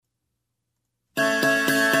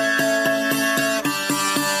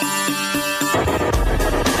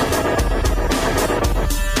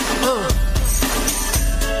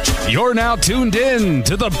You're now tuned in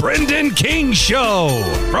to the Brendan King Show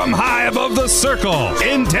from high above the circle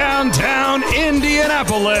in downtown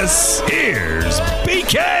Indianapolis. Here's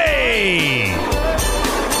BK.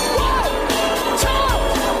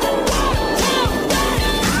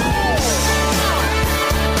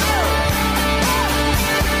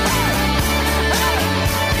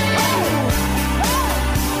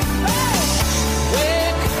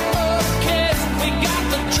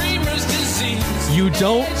 You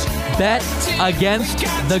don't bet against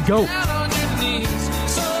the GOAT.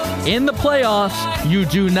 In the playoffs, you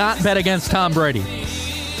do not bet against Tom Brady.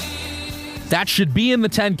 That should be in the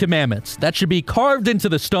 10 Commandments. That should be carved into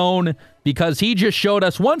the stone because he just showed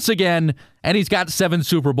us once again, and he's got 7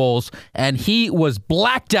 Super Bowls, and he was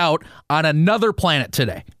blacked out on another planet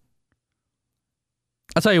today.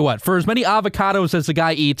 I'll tell you what, for as many avocados as the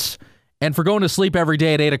guy eats, and for going to sleep every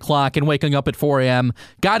day at 8 o'clock and waking up at 4 a.m.,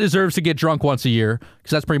 God deserves to get drunk once a year,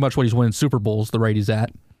 because that's pretty much what he's winning Super Bowls, the rate he's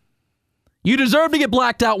at. You deserve to get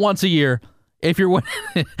blacked out once a year if you're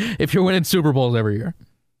winning Super Bowls every year.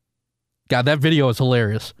 God, that video is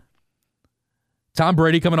hilarious. Tom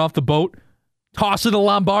Brady coming off the boat, tossing the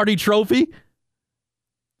Lombardi trophy.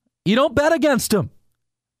 You don't bet against him.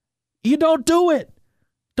 You don't do it.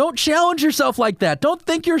 Don't challenge yourself like that. Don't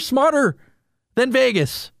think you're smarter than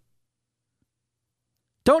Vegas.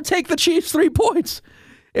 Don't take the Chiefs 3 points.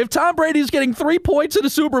 If Tom Brady's getting 3 points in a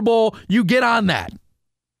Super Bowl, you get on that.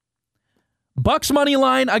 Bucks money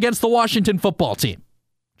line against the Washington football team.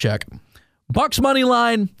 Check. Bucks money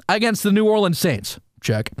line against the New Orleans Saints.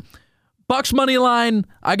 Check. Bucks money line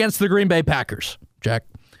against the Green Bay Packers. Check.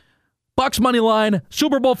 Bucks money line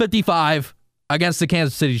Super Bowl 55 against the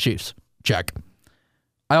Kansas City Chiefs. Check.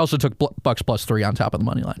 I also took Bucks +3 on top of the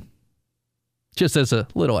money line. Just as a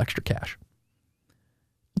little extra cash.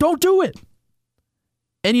 Don't do it.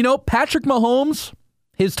 And you know, Patrick Mahomes,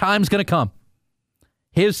 his time's going to come.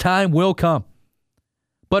 His time will come.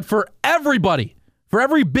 But for everybody, for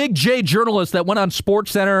every Big J journalist that went on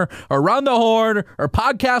SportsCenter or Around the Horn or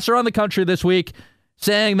podcasts around the country this week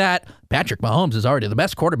saying that Patrick Mahomes is already the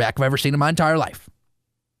best quarterback I've ever seen in my entire life.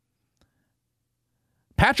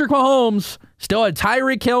 Patrick Mahomes still had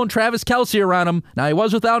Tyreek Hill and Travis Kelce around him. Now, he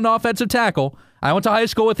was without an offensive tackle. I went to high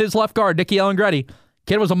school with his left guard, Nicky Allegretti.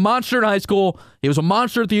 Kid was a monster in high school. He was a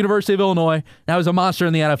monster at the University of Illinois. Now he's a monster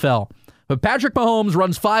in the NFL. But Patrick Mahomes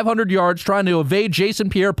runs 500 yards trying to evade Jason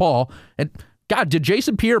Pierre-Paul. And God, did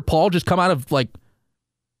Jason Pierre-Paul just come out of like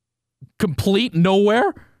complete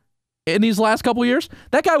nowhere in these last couple years?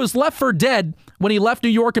 That guy was left for dead when he left New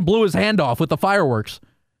York and blew his hand off with the fireworks.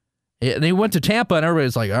 And he went to Tampa and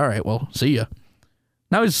everybody's like, all right, well, see ya.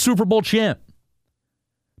 Now he's a Super Bowl champ.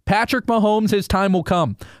 Patrick Mahomes, his time will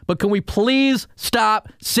come. But can we please stop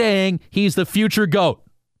saying he's the future GOAT?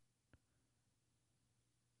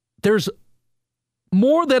 There's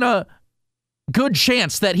more than a good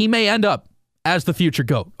chance that he may end up as the future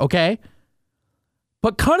GOAT, okay?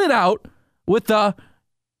 But cut it out with the,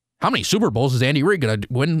 how many Super Bowls is Andy Reid going to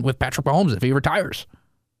win with Patrick Mahomes if he retires?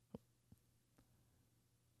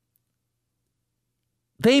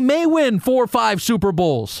 They may win 4 or 5 Super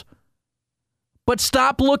Bowls. But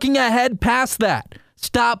stop looking ahead past that.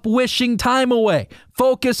 Stop wishing time away.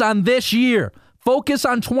 Focus on this year. Focus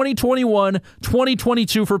on 2021,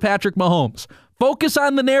 2022 for Patrick Mahomes. Focus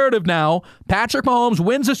on the narrative now. Patrick Mahomes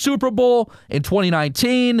wins a Super Bowl in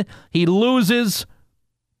 2019. He loses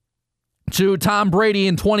to Tom Brady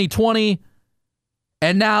in 2020.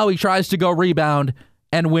 And now he tries to go rebound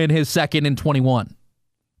and win his second in 21.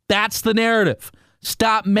 That's the narrative.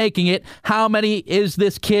 Stop making it, how many is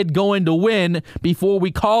this kid going to win before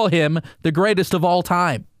we call him the greatest of all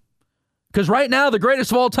time? Because right now, the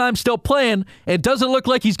greatest of all time still playing. It doesn't look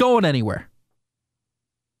like he's going anywhere.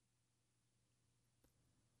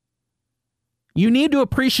 You need to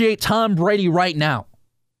appreciate Tom Brady right now.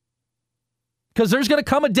 Because there's going to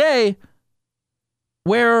come a day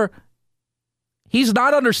where he's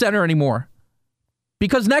not under center anymore.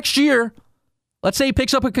 Because next year, let's say he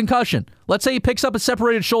picks up a concussion. Let's say he picks up a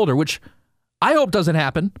separated shoulder, which I hope doesn't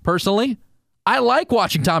happen, personally. I like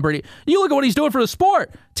watching Tom Brady. You look at what he's doing for the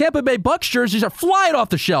sport. Tampa Bay Bucks jerseys are flying off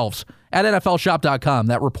the shelves at NFLshop.com,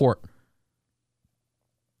 that report.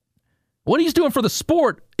 What he's doing for the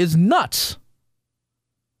sport is nuts.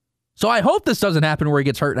 So I hope this doesn't happen where he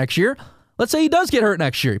gets hurt next year. Let's say he does get hurt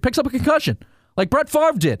next year. He picks up a concussion, like Brett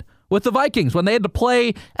Favre did with the Vikings when they had to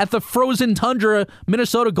play at the frozen tundra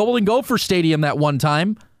Minnesota Golden Gopher Stadium that one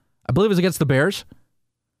time. I believe it was against the Bears.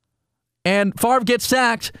 And Favre gets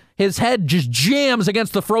sacked. His head just jams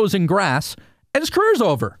against the frozen grass, and his career's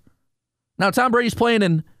over. Now, Tom Brady's playing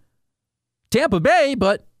in Tampa Bay,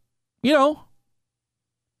 but, you know,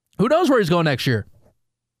 Who knows where he's going next year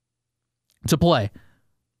to play?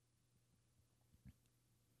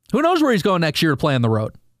 Who knows where he's going next year to play on the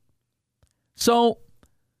road? So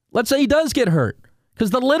let's say he does get hurt,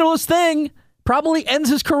 because the littlest thing probably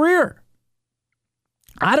ends his career.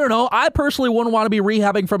 I don't know. I personally wouldn't want to be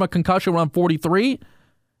rehabbing from a concussion when I'm 43.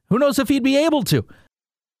 Who knows if he'd be able to?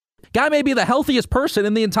 Guy may be the healthiest person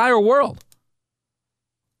in the entire world.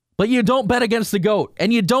 But you don't bet against the GOAT,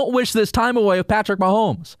 and you don't wish this time away with Patrick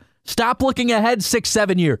Mahomes. Stop looking ahead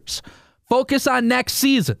 6-7 years. Focus on next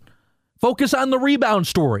season. Focus on the rebound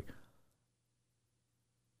story.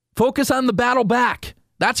 Focus on the battle back.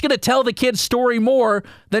 That's going to tell the kid's story more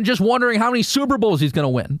than just wondering how many Super Bowls he's going to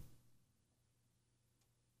win.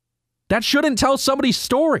 That shouldn't tell somebody's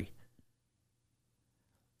story.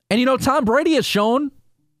 And you know, Tom Brady has shown,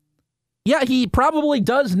 yeah, he probably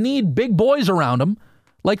does need big boys around him,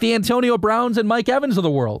 like the Antonio Browns and Mike Evans of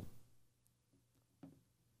the world.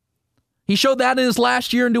 He showed that in his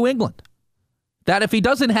last year in New England. That if he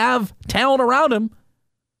doesn't have talent around him,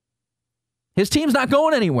 his team's not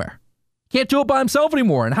going anywhere. Can't do it by himself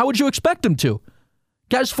anymore. And how would you expect him to?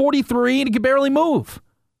 Guy's 43 and he can barely move.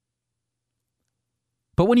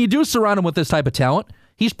 But when you do surround him with this type of talent,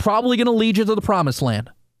 he's probably going to lead you to the promised land.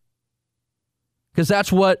 Because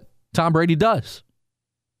that's what Tom Brady does.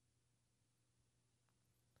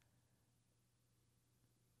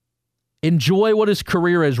 Enjoy what his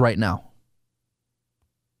career is right now.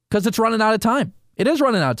 Because it's running out of time. It is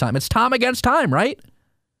running out of time. It's time against time, right?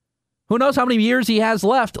 Who knows how many years he has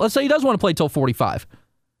left? Let's say he does want to play till 45.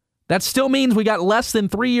 That still means we got less than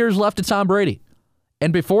 3 years left to Tom Brady.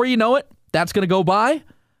 And before you know it, that's going to go by.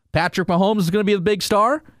 Patrick Mahomes is going to be the big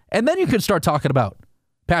star. And then you can start talking about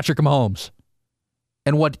Patrick Mahomes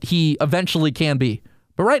and what he eventually can be.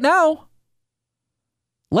 But right now,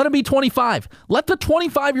 let him be 25. Let the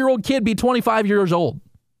 25-year-old kid be 25 years old.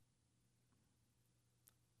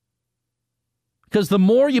 Because the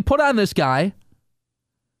more you put on this guy,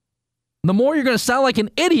 the more you're going to sound like an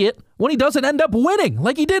idiot when he doesn't end up winning,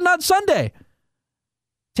 like he did on Sunday.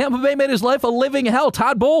 Tampa Bay made his life a living hell.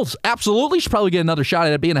 Todd Bowles absolutely should probably get another shot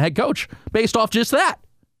at being a head coach based off just that.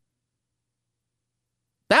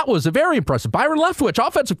 That was a very impressive. Byron Leftwich,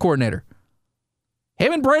 offensive coordinator.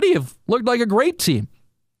 Him and Brady have looked like a great team.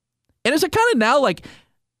 And is it kind of now like,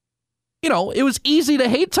 you know, it was easy to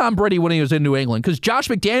hate Tom Brady when he was in New England because Josh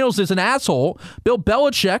McDaniels is an asshole. Bill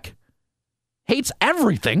Belichick hates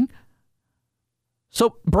everything.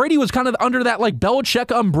 So Brady was kind of under that like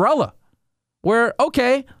Belichick umbrella where,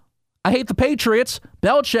 okay, I hate the Patriots.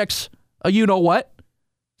 Belichick's a you-know-what.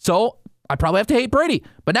 So I probably have to hate Brady.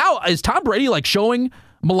 But now is Tom Brady like showing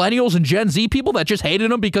millennials and Gen Z people that just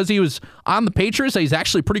hated him because he was on the Patriots that he's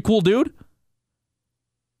actually a pretty cool dude?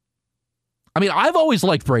 I mean, I've always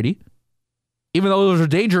liked Brady, even though those are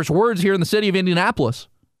dangerous words here in the city of Indianapolis.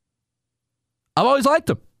 I've always liked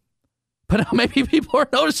him. But now maybe people are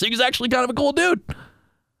noticing he's actually kind of a cool dude.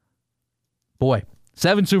 Boy,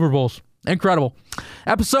 7 Super Bowls. Incredible.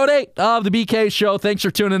 Episode 8 of the BK Show. Thanks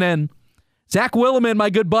for tuning in. Zach Willeman, my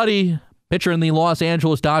good buddy, pitcher in the Los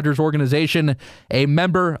Angeles Dodgers organization, a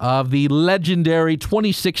member of the legendary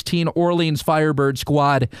 2016 Orleans Firebird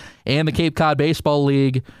squad and the Cape Cod Baseball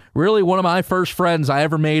League. Really one of my first friends I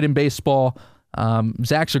ever made in baseball.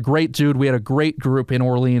 Zach's a great dude. We had a great group in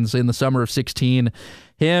Orleans in the summer of 16.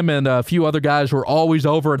 Him and a few other guys were always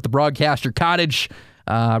over at the Broadcaster Cottage,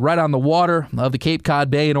 right on the water of the Cape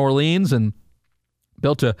Cod Bay in Orleans, and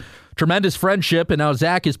built a tremendous friendship. And now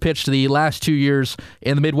Zach has pitched the last 2 years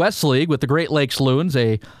in the Midwest League with the Great Lakes Loons,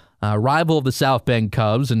 a rival of the South Bend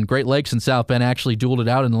Cubs. And Great Lakes and South Bend actually dueled it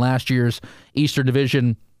out in last year's Eastern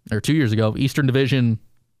Division, or 2 years ago, Eastern Division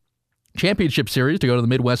Championship Series to go to the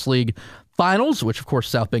Midwest League Finals, which of course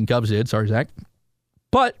South Bend Cubs did. Sorry, Zach.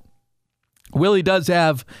 But Willie does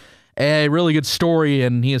have a really good story,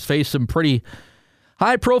 and he has faced some pretty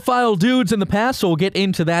high-profile dudes in the past, so we'll get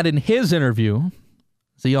into that in his interview.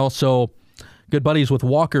 He also good buddies with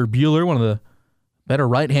Walker Buehler, one of the better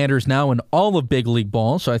right-handers now in all of big league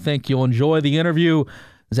ball, so I think you'll enjoy the interview.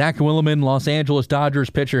 Zach Willeman, Los Angeles Dodgers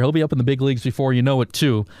pitcher. He'll be up in the big leagues before you know it,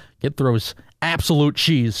 too. Kid throws absolute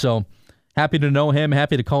cheese, so happy to know him,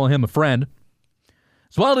 happy to call him a friend.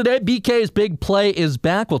 As well today, BK's Big Play is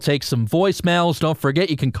back. We'll take some voicemails. Don't forget,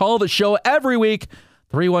 you can call the show every week,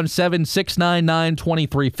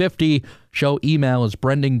 317-699-2350. Show email is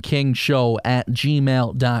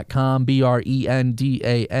brendankingshow@gmail.com,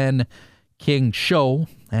 BRENDAN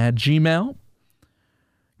kingshow@gmail.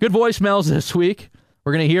 Good voicemails this week.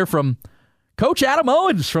 We're going to hear from Coach Adam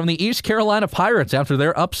Owens from the East Carolina Pirates after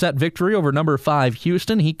their upset victory over number 5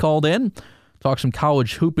 Houston. He called in, talked some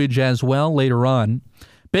college hoopage as well later on.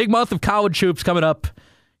 Big month of college hoops coming up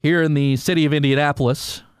here in the city of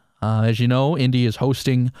Indianapolis. As you know, Indy is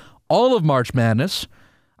hosting all of March Madness.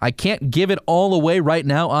 I can't give it all away right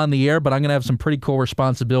now on the air, but I'm going to have some pretty cool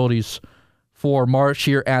responsibilities for March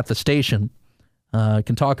here at the station. I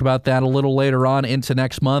can talk about that a little later on into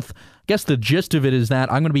next month. I guess the gist of it is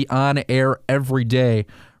that I'm going to be on air every day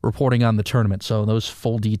reporting on the tournament, so those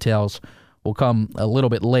full details will come a little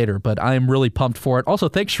bit later, but I am really pumped for it. Also,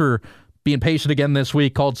 thanks for being patient again this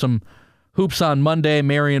week. Called some hoops on Monday,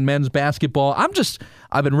 Marion men's basketball.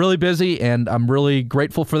 I've been really busy, and I'm really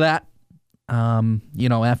grateful for that.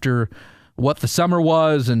 After what the summer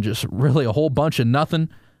was and just really a whole bunch of nothing,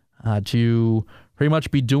 to pretty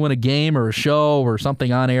much be doing a game or a show or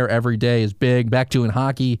something on air every day is big. Back doing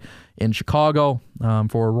hockey in Chicago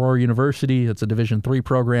for Aurora University. It's a Division III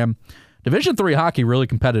program. Division III hockey, really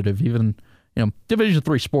competitive. Even, Division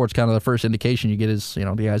III sports, kind of the first indication you get is, the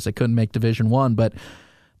guys that couldn't make Division I. But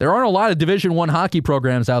there aren't a lot of Division I hockey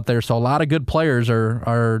programs out there, so a lot of good players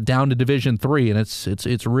are down to Division III, and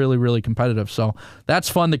it's really, really competitive. So that's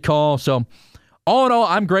fun to call. So all in all,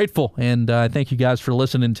 I'm grateful, and thank you guys for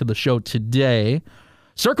listening to the show today.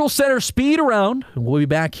 Circle Center Speed Around. We'll be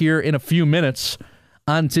back here in a few minutes.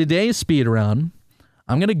 On today's Speed Around,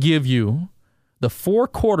 I'm going to give you the 4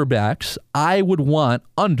 quarterbacks I would want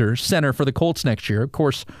under center for the Colts next year. Of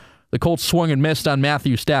course, the Colts swung and missed on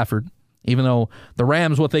Matthew Stafford, even though the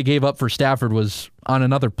Rams, what they gave up for Stafford was on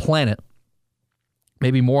another planet.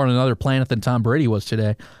 Maybe more on another planet than Tom Brady was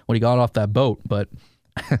today when he got off that boat. But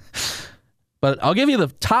I'll give you the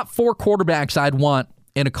top 4 quarterbacks I'd want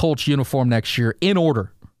in a Colts uniform next year in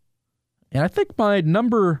order. And I think my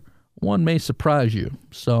number 1 may surprise you.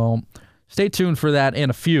 So stay tuned for that in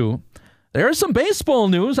a few. There is some baseball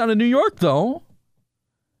news out of New York, though.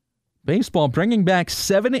 Baseball bringing back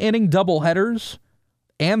 7-inning doubleheaders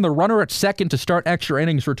and the runner at second to start extra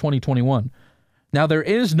innings for 2021. Now, there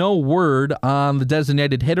is no word on the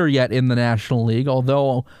designated hitter yet in the National League,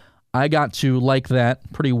 although I got to like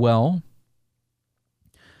that pretty well.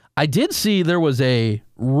 I did see there was a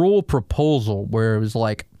rule proposal where it was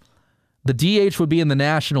like the DH would be in the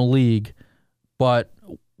National League, but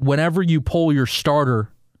whenever you pull your starter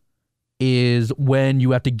is when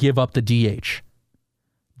you have to give up the DH.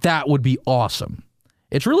 That would be awesome.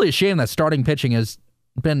 It's really a shame that starting pitching has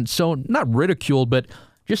been so, not ridiculed, but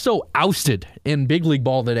just so ousted in big league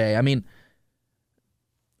ball today. I mean,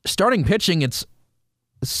 starting pitching, it's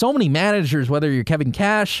so many managers, whether you're Kevin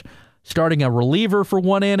Cash, starting a reliever for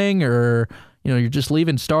 1 inning, or you're just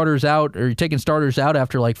leaving starters out, or you're taking starters out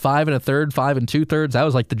after like 5 1/3, 5 2/3. That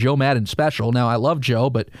was like the Joe Madden special. Now, I love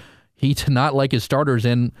Joe, but he did not like his starters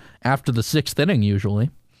in after the 6th inning usually.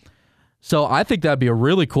 So I think that'd be a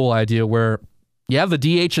really cool idea where you have the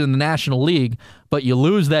DH in the National League, but you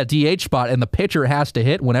lose that DH spot and the pitcher has to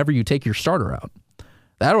hit whenever you take your starter out.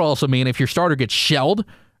 That'll also mean if your starter gets shelled,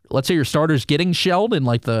 let's say your starter's getting shelled in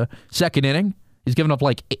like the 2nd inning, he's giving up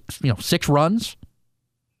like 6 runs.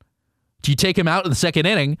 Do you take him out in the 2nd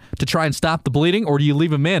inning to try and stop the bleeding, or do you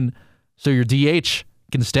leave him in so your DH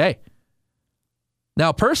can stay?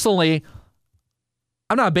 Now, personally,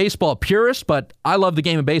 I'm not a baseball purist, but I love the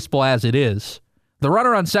game of baseball as it is. The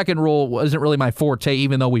runner on second rule wasn't really my forte,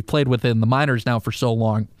 even though we've played with it in the minors now for so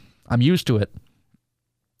long. I'm used to it.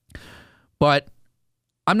 But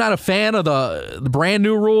I'm not a fan of the brand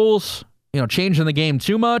new rules, changing the game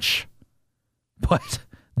too much. But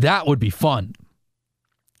that would be fun.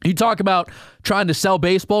 You talk about trying to sell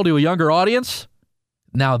baseball to a younger audience.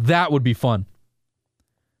 Now that would be fun.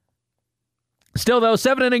 Still, though,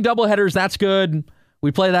 7-inning doubleheaders, that's good. We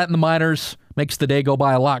play that in the minors. Makes the day go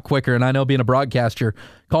by a lot quicker. And I know being a broadcaster,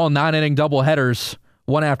 calling 9-inning doubleheaders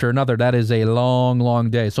one after another, that is a long, long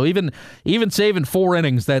day. So even saving 4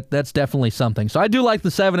 innings, that's definitely something. So I do like the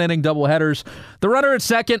 7-inning doubleheaders. The runner at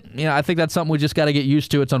second, I think that's something we just got to get used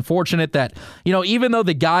to. It's unfortunate that, even though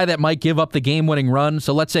the guy that might give up the game-winning run,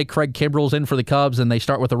 so let's say Craig Kimbrell's in for the Cubs and they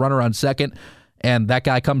start with a runner on second, and that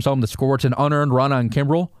guy comes home to score. It's an unearned run on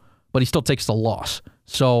Kimbrell, but he still takes the loss.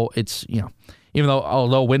 So it's, even though,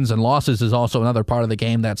 although wins and losses is also another part of the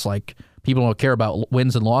game that's like, people don't care about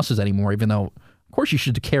wins and losses anymore, even though, of course, you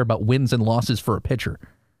should care about wins and losses for a pitcher.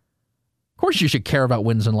 Of course, you should care about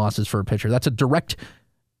wins and losses for a pitcher. That's a direct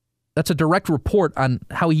report on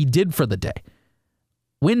how he did for the day.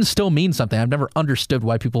 Wins still mean something. I've never understood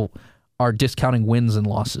why people are discounting wins and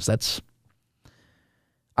losses.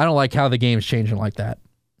 I don't like how the game's changing like that.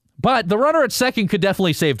 But the runner at second could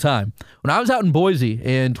definitely save time. When I was out in Boise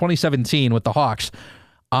in 2017 with the Hawks,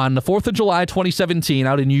 on the 4th of July 2017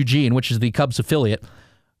 out in Eugene, which is the Cubs affiliate,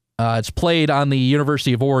 It's played on the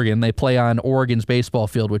University of Oregon. They play on Oregon's baseball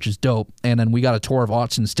field, which is dope. And then we got a tour of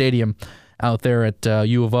Autzen Stadium out there at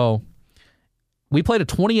U of O. We played a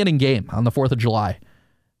 20-inning game on the 4th of July.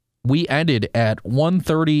 We ended at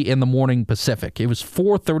 1:30 in the morning Pacific. It was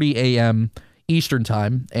 4:30 a.m. Eastern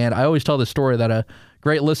time. And I always tell this story that a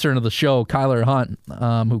great listener to the show, Kyler Hunt,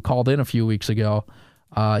 who called in a few weeks ago,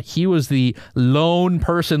 he was the lone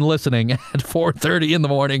person listening at 4:30 in the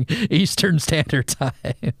morning Eastern Standard Time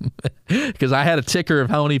because I had a ticker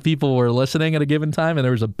of how many people were listening at a given time, and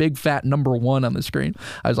there was a big fat number 1 on the screen.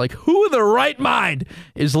 I was like, who in the right mind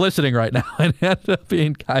is listening right now? And it ended up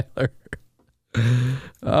being Kyler.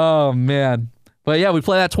 Oh, man. But yeah, we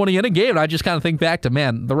play that 20-inning game, and I just kind of think back to,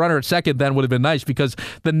 man, the runner at second then would have been nice because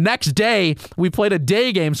the next day we played a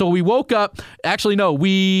day game. So we woke up. Actually, no,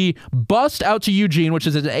 we bussed out to Eugene, which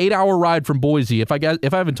is an 8-hour ride from Boise. If I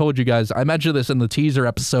haven't told you guys, I mentioned this in the teaser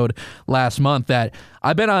episode last month that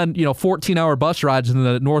I've been on 14-hour bus rides in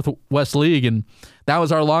the Northwest League, and that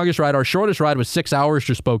was our longest ride. Our shortest ride was 6 hours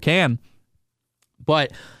to Spokane.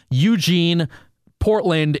 But Eugene,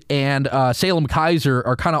 Portland, and Salem-Keizer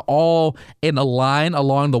are kind of all in a line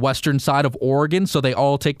along the western side of Oregon, so they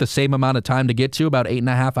all take the same amount of time to get to, about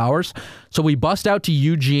 8.5 hours. So we bust out to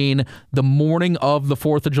Eugene the morning of the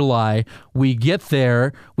 4th of July. We get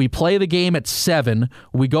there. We play the game at 7.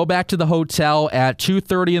 We go back to the hotel at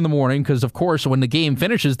 2:30 in the morning because, of course, when the game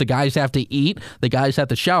finishes, the guys have to eat, the guys have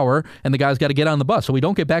to shower, and the guys got to get on the bus. So we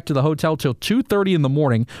don't get back to the hotel till 2:30 in the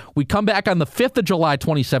morning. We come back on the 5th of July,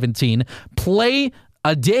 2017, play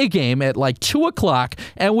a day game at like 2 o'clock,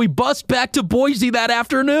 and we bust back to Boise that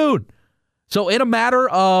afternoon. So in a matter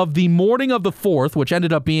of the morning of the 4th, which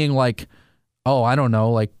ended up being like,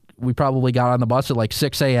 we probably got on the bus at like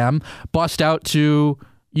 6 a.m., bust out to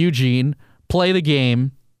Eugene, play the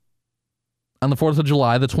game on the 4th of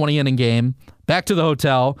July, the 20-inning game, back to the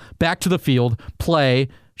hotel, back to the field, play,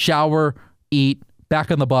 shower, eat, back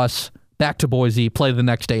on the bus, back to Boise, play the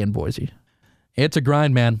next day in Boise. It's a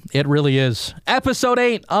grind, man. It really is. Episode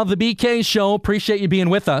 8 of the BK Show. Appreciate you being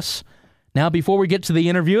with us. Now, before we get to the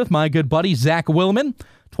interview with my good buddy, Zach Willeman,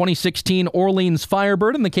 2016 Orleans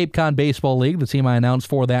Firebird in the Cape Cod Baseball League, the team I announced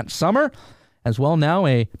for that summer, as well now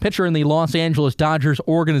a pitcher in the Los Angeles Dodgers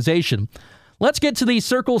organization. Let's get to the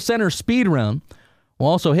Circle Center speed round.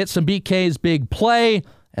 We'll also hit some BK's big play,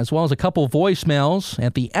 as well as a couple voicemails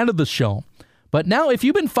at the end of the show. But now, if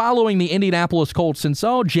you've been following the Indianapolis Colts since,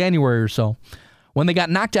 January or so, when they got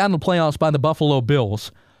knocked out in the playoffs by the Buffalo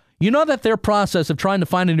Bills, you know that their process of trying to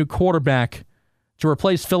find a new quarterback to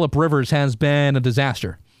replace Phillip Rivers has been a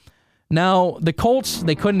disaster. Now, the Colts,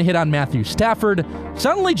 they couldn't hit on Matthew Stafford.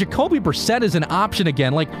 Suddenly, Jacoby Brissett is an option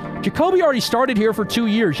again. Like, Jacoby already started here for 2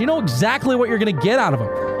 years. You know exactly what you're going to get out of him.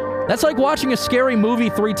 That's like watching a scary movie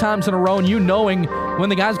 3 times in a row and you knowing when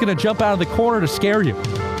the guy's going to jump out of the corner to scare you.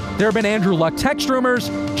 There have been Andrew Luck text rumors.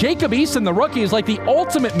 Jacob Eason, the rookie, is like the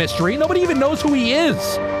ultimate mystery. Nobody even knows who he is.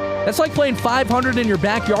 That's like playing 500 in your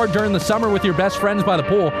backyard during the summer with your best friends by the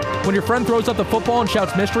pool. When your friend throws up the football and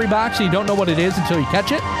shouts mystery box and you don't know what it is until you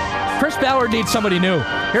catch it. Chris Ballard needs somebody new.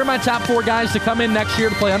 Here are my top 4 guys to come in next year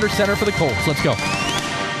to play under center for the Colts. Let's go.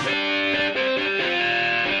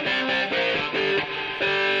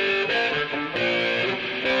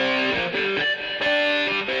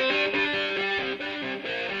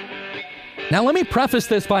 Now, let me preface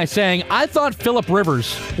this by saying I thought Phillip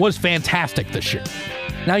Rivers was fantastic this year.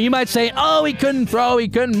 Now, you might say, he couldn't throw, he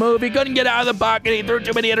couldn't move, he couldn't get out of the pocket, he threw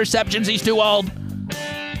too many interceptions, he's too old.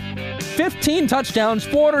 15 touchdowns,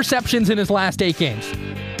 4 interceptions in his last 8 games.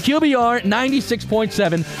 QBR,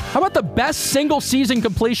 96.7. How about the best single-season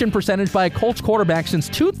completion percentage by a Colts quarterback since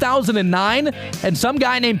 2009 and some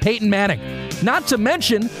guy named Peyton Manning? Not to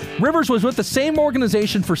mention, Rivers was with the same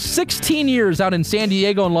organization for 16 years out in San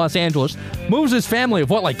Diego and Los Angeles, moves his family of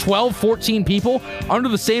 12, 14 people under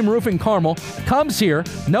the same roof in Carmel, comes here,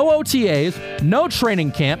 no OTAs, no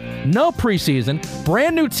training camp, no preseason,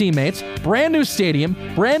 brand new teammates, brand new stadium,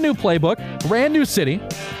 brand new playbook, brand new city.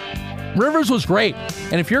 Rivers was great,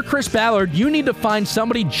 and if you're Chris Ballard, you need to find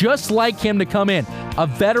somebody just like him to come in. A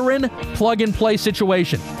veteran plug-and-play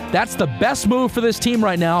situation. That's the best move for this team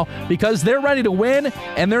right now because they're ready to win,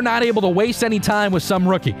 and they're not able to waste any time with some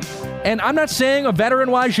rookie. And I'm not saying a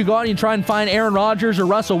veteran-wise you go out and you try and find Aaron Rodgers or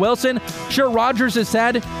Russell Wilson. Sure, Rodgers has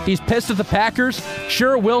said he's pissed at the Packers.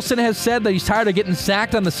 Sure, Wilson has said that he's tired of getting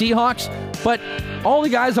sacked on the Seahawks. But all the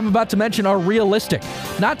guys I'm about to mention are realistic.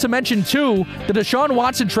 Not to mention, too, the Deshaun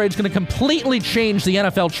Watson trade is going to completely change the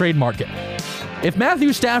NFL trade market. If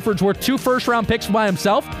Matthew Stafford's worth 2 first-round picks by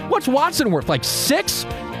himself, what's Watson worth? Like 6?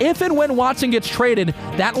 if and when Watson gets traded,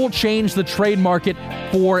 that will change the trade market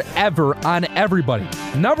forever on everybody.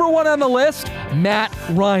 Number 1 on the list, Matt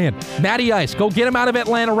Ryan. Matty Ice, go get him out of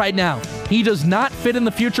Atlanta right now. He does not fit in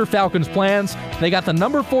the future Falcons plans. They got the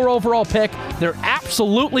number 4 overall pick. They're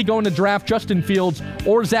absolutely going to draft Justin Fields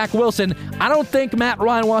or Zach Wilson. I don't think Matt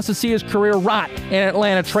Ryan wants to see his career rot in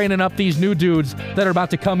Atlanta training up these new dudes that are about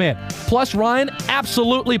to come in. Plus, Ryan,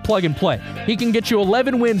 absolutely plug and play. He can get you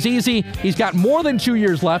 11 wins easy. He's got more than 2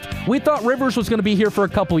 years left. We thought Rivers was going to be here for a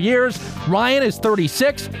couple years. Ryan is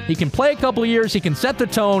 36. He can play a couple of years. He can set the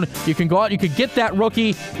tone. You can go out. You could get that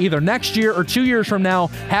rookie either next year or 2 years from now.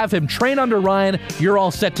 Have him train under Ryan. You're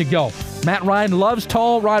all set to go. Matt Ryan loves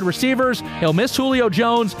tall wide receivers. He'll miss Julio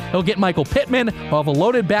Jones. He'll get Michael Pittman. He'll have a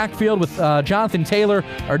loaded backfield with Jonathan Taylor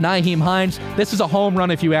or Nyheim Hines. This is a home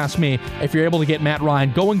run if you ask me. If you're able to get Matt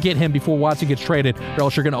Ryan, go and get him before Watson gets traded, or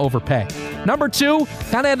else you're going to overpay. Number 2,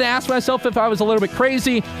 kind of had to ask myself if I was a little bit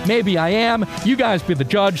crazy. Maybe I am. You guys be the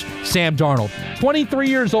judge. Sam Darnold. 23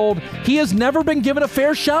 years old. He has never been given a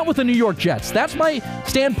fair shot with the New York Jets. That's my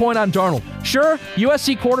standpoint on Darnold. Sure,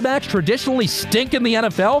 USC quarterbacks traditionally stink in the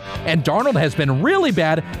NFL, and Darnold has been really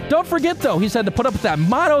bad. Don't forget, though, he's had to put up with that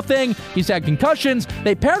mono thing. He's had concussions.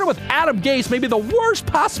 They paired him with Adam Gase, maybe the worst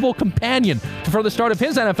possible companion for the start of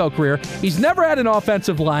his NFL career. He's never had an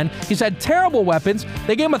offensive line. He's had terrible weapons.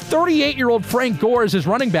 They gave him a 38-year-old Frank Gore as his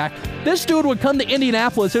running back. This dude would come to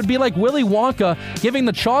Indianapolis. It would be like Willy Wonka giving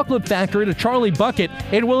the chocolate factory to Charlie Bucket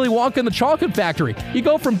in Willy Wonka and the Chocolate Factory. You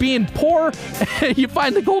go from being poor, you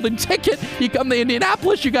find the golden ticket, you come to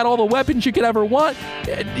Indianapolis, you got all the weapons you could ever want,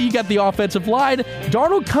 you got the offensive line.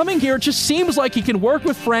 Darnold coming here, it just seems like he can work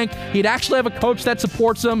with Frank. He'd actually have a coach that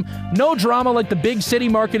supports him. No drama like the big city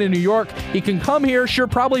market in New York. He can come here. Sure,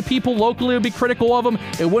 probably people locally would be critical of him.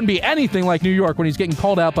 It wouldn't be anything like New York when he's getting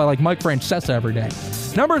called out by like Mike Francesa every day.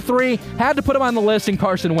 Number 3, had to put him on the list in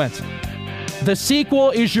Carson Wentz. The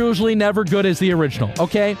sequel is usually never good as the original,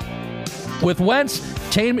 okay? With Wentz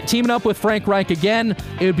teaming up with Frank Reich again,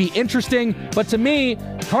 it would be interesting. But to me,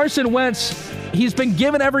 Carson Wentz, he's been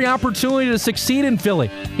given every opportunity to succeed in Philly.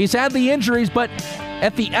 He's had the injuries, but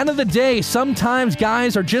at the end of the day, sometimes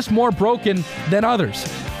guys are just more broken than others.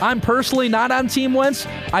 I'm personally not on Team Wentz.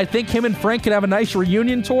 I think him and Frank can have a nice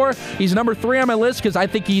reunion tour. He's number 3 on my list because I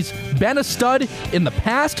think he's been a stud in the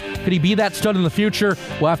past. Could he be that stud in the future?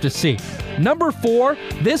 We'll have to see. Number 4,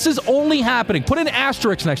 this is only happening. Put an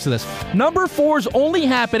asterisk next to this. Number 4 is only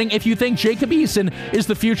happening if you think Jacob Eason is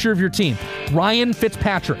the future of your team. Ryan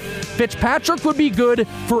Fitzpatrick. Fitzpatrick would be good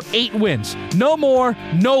for 8 wins. No more,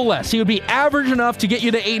 no less. He would be average enough to get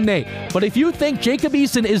you to 8-8. But if you think Jacob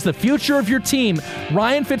Eason is the future of your team,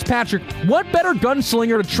 Ryan Fitzpatrick, what better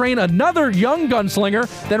gunslinger to train another young gunslinger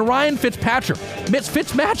than Ryan Fitzpatrick?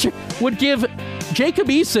 Fitzmagic would give Jacob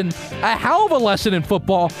Eason a hell of a lesson in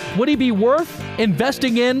football. Would he be worth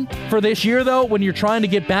investing in for this year, though, when you're trying to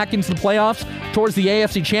get back into the playoffs towards the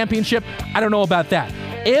AFC Championship? I don't know about that.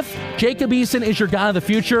 If Jacob Eason is your guy of the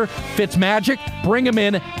future, Fitzmagic, bring him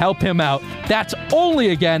in, help him out. That's only,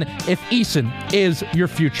 again, if Eason is your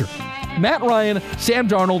future. Matt Ryan, Sam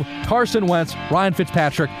Darnold, Carson Wentz, Ryan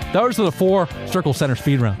Fitzpatrick. Those are the 4 Circle Center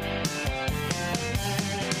Speed Round.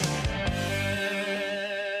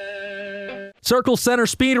 Circle Center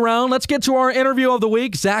Speed Round. Let's get to our interview of the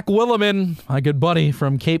week. Zach Willeman, my good buddy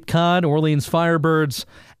from Cape Cod, Orleans Firebirds.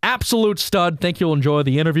 Absolute stud. Think you'll enjoy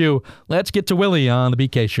the interview. Let's get to Willie on the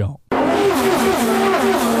BK Show.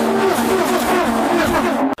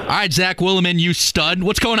 All right, Zach Willeman, you stud.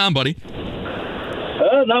 What's going on, buddy?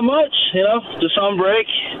 Not much, just on break,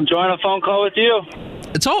 enjoying a phone call with you.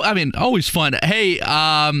 It's always fun. Hey,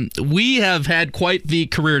 we have had quite the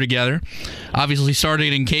career together. Obviously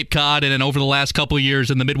started in Cape Cod and then over the last couple of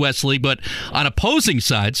years in the Midwest League, but on opposing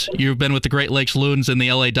sides, you've been with the Great Lakes Loons in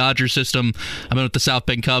the LA Dodgers system. I've been with the South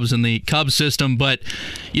Bend Cubs in the Cubs system, but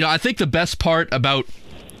I think the best part about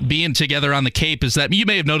being together on the Cape is that you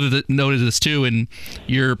may have noted this too in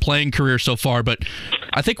your playing career so far, but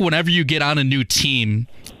I think whenever you get on a new team,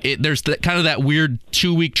 there's kind of that weird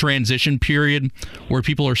 2-week transition period where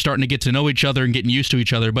people are starting to get to know each other and getting used to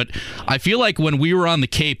each other. But I feel like when we were on the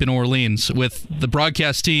Cape in Orleans with the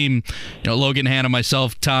broadcast team, Logan, Hannah,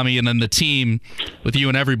 myself, Tommy, and then the team with you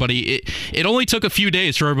and everybody, it only took a few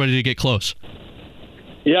days for everybody to get close.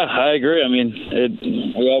 Yeah, I agree.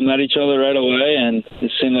 We all met each other right away, and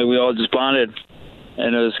it seemed like we all just bonded.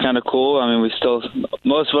 And it was kind of cool.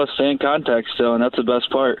 Most of us stay in contact still, and that's the best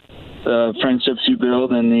part. The friendships you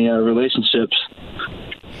build and the relationships.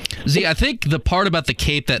 Z, I think the part about the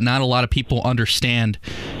Cape that not a lot of people understand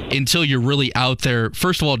until you're really out there,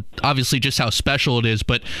 first of all, obviously just how special it is,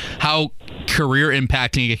 but how career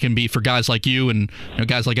impacting it can be for guys like you and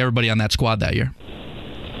guys like everybody on that squad that year.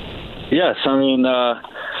 Yes, I mean,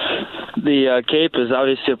 the Cape is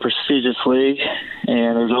obviously a prestigious league,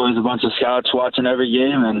 and there's always a bunch of scouts watching every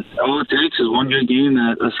game, and all it takes is one good game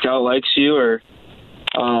that a scout likes you or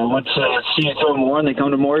wants to see you throw more, and they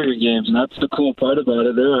come to more of your games, and that's the cool part about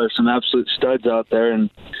it. There are some absolute studs out there, and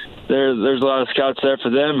there's a lot of scouts there for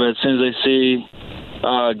them, but as soon as they see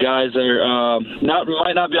guys that are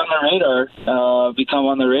might not be on their radar become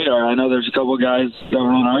on the radar. I know there's a couple of guys that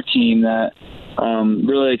were on our team that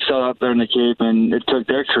really excel out there in the Cape, and it took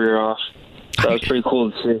their career off. So that was pretty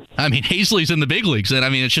cool to see. I mean, Hazley's in the big leagues, and I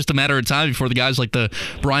mean, it's just a matter of time before the guys like the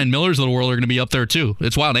Brian Millers of the world are going to be up there too.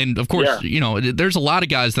 It's wild, and of course, there's a lot of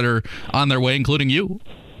guys that are on their way, including you.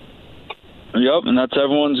 Yep, and that's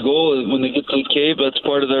everyone's goal is when they get to the Cape. That's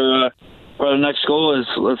part of their next goal is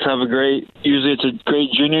let's have usually it's a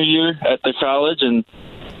great junior year at the college and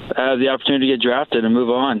have the opportunity to get drafted and move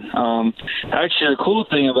on. Actually, the cool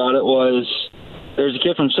thing about it was there's a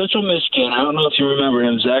kid from Central Michigan. I don't know if you remember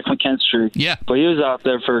him, Zach McKinstry. Yeah. But he was out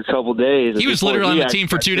there for a couple days. He was literally on the team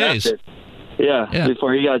for 2 days. Yeah,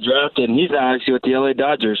 before he got drafted. And he's now actually with the LA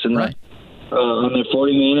Dodgers. And right. On their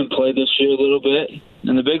 40-man and played this year a little bit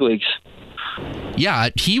in the big leagues. Yeah,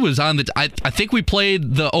 he was on the. I think we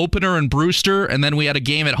played the opener in Brewster, and then we had a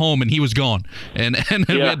game at home, and he was gone, and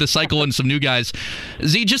we had to cycle in some new guys.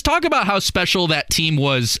 Z, just talk about how special that team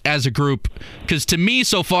was as a group, because to me,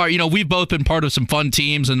 so far, we've both been part of some fun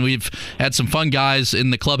teams, and we've had some fun guys in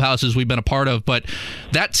the clubhouses we've been a part of, but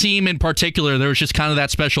that team in particular, there was just kind of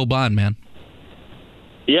that special bond, man.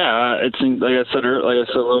 Yeah, it's like I said a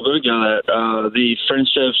little bit ago that the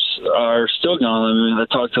friendships are still going. I mean, I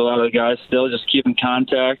talk to a lot of the guys still, just keep in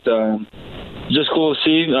contact. Just cool to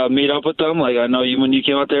see, meet up with them. Like I know when you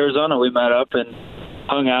came out to Arizona, we met up and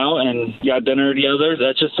hung out and got dinner together.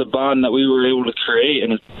 That's just a bond that we were able to create,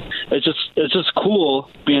 and it's just cool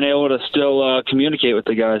being able to still communicate with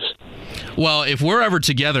the guys. Well, if we're ever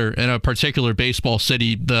together in a particular baseball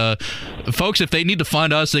city, the folks, if they need to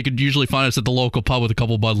find us, they could usually find us at the local pub with a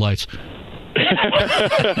couple Bud Lights.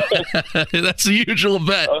 That's the usual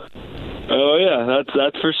bet. Oh yeah,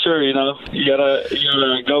 that's for sure. You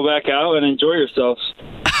gotta go back out and enjoy yourselves.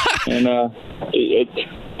 And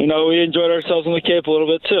we enjoyed ourselves in the Cape a little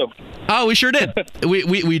bit too. Oh, we sure did.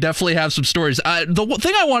 We definitely have some stories. The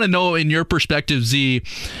thing I want to know in your perspective, Z,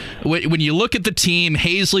 when you look at the team,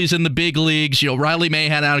 Hazley's in the big leagues. Riley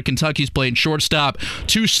Mahan out of Kentucky's playing shortstop.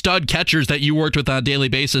 2 stud catchers that you worked with on a daily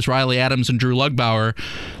basis, Riley Adams and Drew Lugbauer.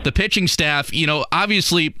 The pitching staff,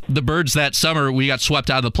 obviously the Birds that summer, we got swept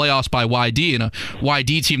out of the playoffs by YD, and a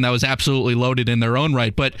YD team that was absolutely loaded in their own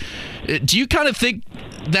right. But do you kind of think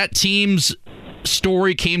that team's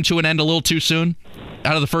story came to an end a little too soon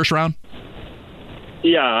out of the first round?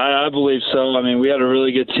 Yeah, I believe so. I mean, we had a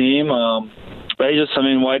really good team.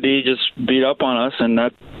 YD just beat up on us, and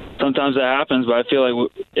that sometimes that happens. But I feel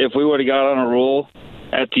like if we would have got on a roll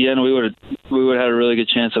at the end, we would have had a really good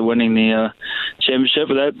chance of winning the championship.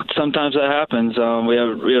 But sometimes that happens. We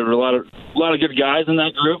have a lot of good guys in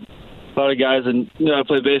that group. A lot of guys that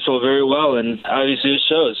play baseball very well, and obviously it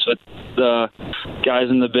shows. But the guys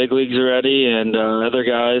in the big leagues already, and other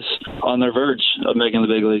guys on their verge of making the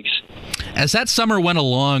big leagues. As that summer went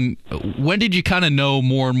along, when did you kind of know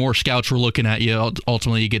more and more scouts were looking at you?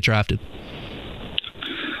 Ultimately, you get drafted.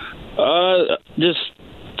 Just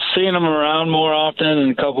seeing them around more often,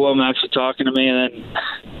 and a couple of them actually talking to me. And then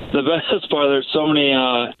the best part, there's so many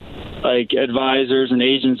advisors and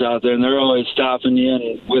agents out there, and they're always stopping you.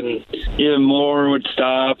 And when even more would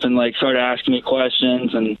stop and start asking me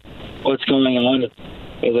questions and what's going on. It's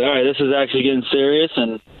like, all right, this is actually getting serious,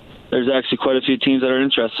 and there's actually quite a few teams that are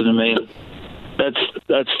interested in me.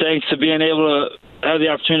 That's thanks to being able to have the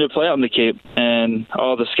opportunity to play out in the Cape and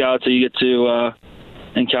all the scouts that you get to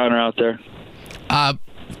encounter out there.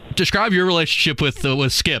 Describe your relationship with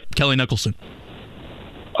Skip, Kelly Nicholson.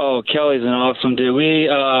 Oh, Kelly's an awesome dude. We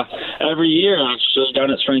every year, actually, down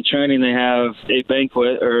at spring training, they have a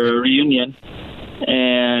banquet or a reunion,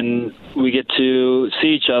 and we get to see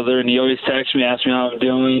each other, and he always texts me, asks me how I'm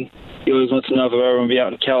doing. He always wants to know if I've ever going to be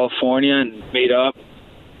out in California and meet up.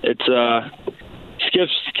 It's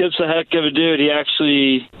Skip's a heck of a dude. He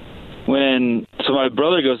actually so my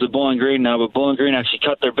brother goes to Bowling Green now, but Bowling Green actually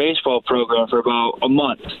cut their baseball program for about a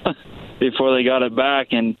month before they got it back.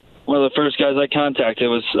 And one of the first guys I contacted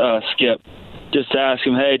was Skip, just to ask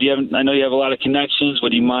him, hey, I know you have a lot of connections.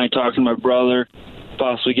 Would you mind talking to my brother,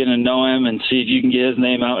 possibly getting to know him and see if you can get his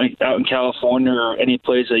name out in California or any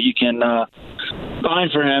place that you can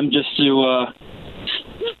find for him, just to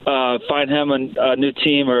find him a new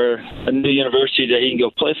team or a new university that he can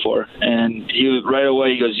go play for. And right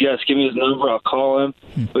away he goes, yes, give me his number. I'll call him.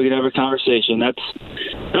 We can have a conversation.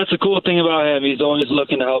 That's the cool thing about him. He's always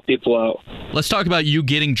looking to help people out. Let's talk about you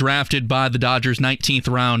getting drafted by the Dodgers 19th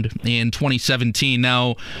round in 2017.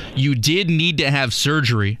 Now, you did need to have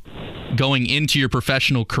surgery going into your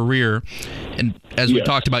professional career. And as we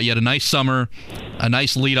talked about, you had a nice summer, a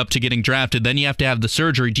nice lead up to getting drafted. Then you have to have the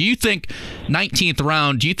surgery. Do you think 19th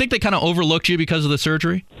round, do you think they kind of overlooked you because of the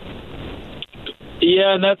surgery?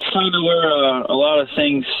 Yeah, and that's kind of where a lot of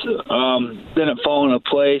things didn't fall into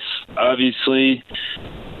place. Obviously,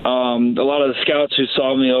 a lot of the scouts who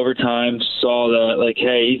saw me over time saw that, like,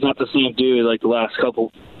 hey, he's not the same dude like the last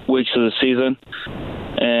couple weeks of the season.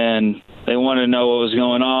 And they wanted to know what was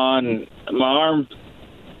going on. My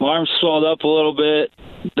arm swelled up a little bit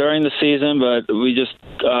during the season, but we just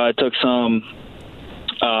took some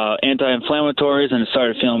anti-inflammatories and it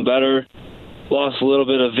started feeling better. Lost a little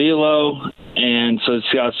bit of velo, and so the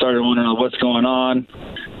scouts started wondering what's going on.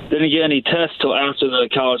 Didn't get any tests till after the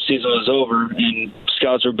college season was over, and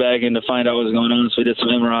scouts were begging to find out what was going on, so we did some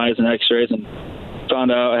MRIs and x-rays and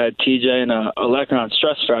found out I had TJ and a olecranon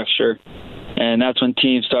stress fracture. And that's when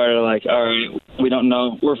teams started like, all right, we don't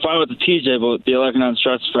know. We're fine with the TJ, but the olecranon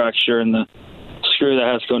stress fracture and the screw that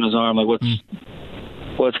has to go in his arm, like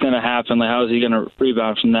what's going to happen? Like, how is he going to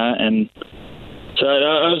rebound from that? And so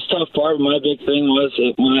that was a tough part. My big thing was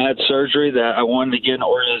when I had surgery that I wanted to get an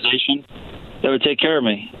organization that would take care of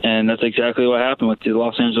me. And that's exactly what happened with the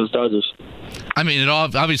Los Angeles Dodgers. I mean, it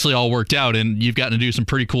obviously all worked out, and you've gotten to do some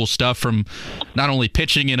pretty cool stuff from not only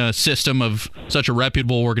pitching in a system of such a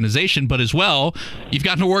reputable organization, but as well, you've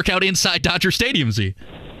gotten to work out inside Dodger Stadium, Z.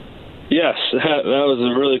 Yes, that was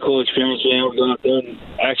a really cool experience being able to go out there. And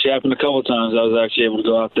actually happened a couple of times. I was actually able to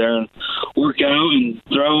go out there and work out and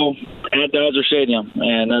throw at Dodger Stadium.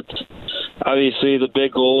 And that's obviously the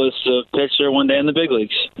big goal is to pitch there one day in the big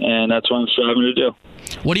leagues. And that's what I'm striving to do.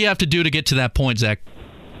 What do you have to do to get to that point, Zach?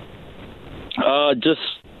 Just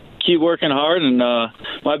keep working hard. And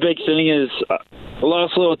my big thing is I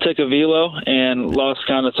lost a little tick of velo and lost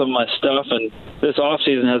kind of some of my stuff. And this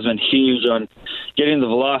offseason has been huge on getting the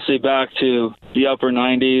velocity back to the upper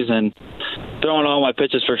 90s and throwing all my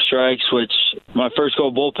pitches for strikes, which my first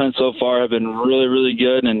go bullpen so far have been really, really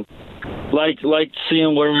good. And like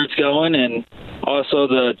seeing where it's going. And also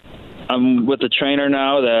that I'm with a trainer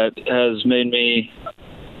now that has made me,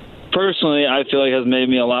 personally, I feel like has made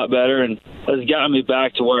me a lot better and has gotten me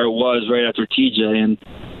back to where I was right after TJ. And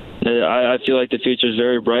I feel like the future is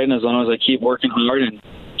very bright, and as long as I keep working hard and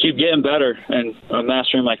keep getting better and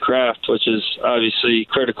mastering my craft, which is obviously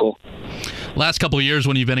critical. Last couple of years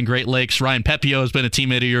when you've been in Great Lakes, Ryan Pepio has been a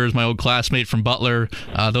teammate of yours, my old classmate from Butler.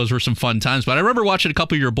 Those were some fun times. But I remember watching a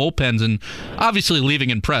couple of your bullpens and obviously leaving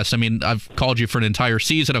impressed. I mean, I've called you for an entire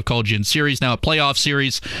season. I've called you in series, now a playoff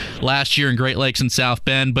series last year in Great Lakes and South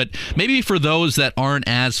Bend. But maybe for those that aren't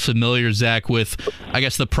as familiar, Zach, with, I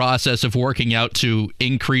guess, the process of working out to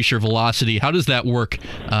increase your velocity, how does that work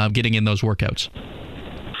getting in those workouts?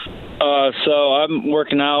 So I'm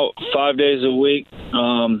working out 5 days a week.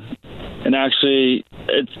 And actually,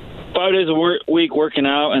 it's 5 days a week working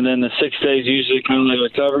out, and then the 6 days usually kind of like a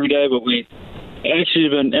recovery day. But we actually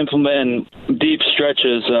have been implementing deep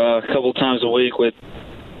stretches a couple times a week with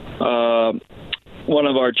one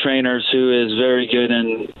of our trainers who is very good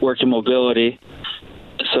in working mobility.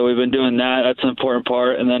 So we've been doing that. That's an important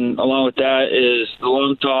part. And then along with that is the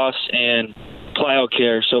long toss and plyo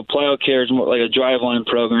care. So plyo care is more like a driveline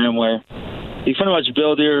program where you pretty much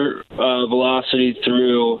build your velocity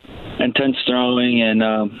through intense throwing and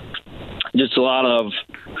just a lot of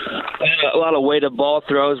weighted ball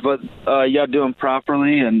throws, but you got to do them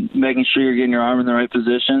properly and making sure you're getting your arm in the right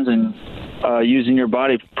positions and using your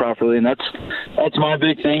body properly. And that's my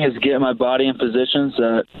big thing, is getting my body in positions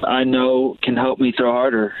that I know can help me throw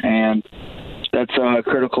harder. And that's a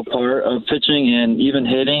critical part of pitching and even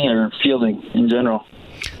hitting or fielding in general.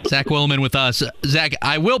 Zach Willeman with us. Zach,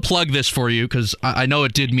 I will plug this for you because I know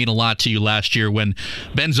it did mean a lot to you last year when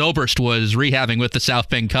Ben Zobrist was rehabbing with the South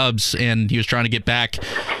Bend Cubs and he was trying to get back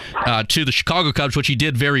to the Chicago Cubs, which he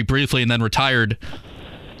did very briefly and then retired.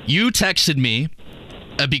 You texted me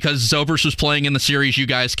because Zobrist was playing in the series you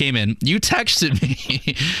guys came in. You texted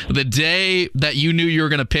me the day that you knew you were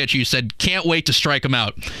going to pitch. You said, can't wait to strike him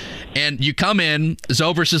out. And you come in,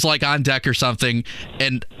 Zobrist is like on deck or something,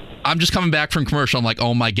 and I'm just coming back from commercial. I'm like,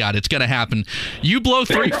 oh my God, it's going to happen. You blow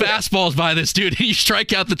 3 fastballs by this dude, and you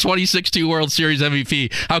strike out the 2016 World Series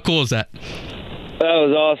MVP. How cool is that? That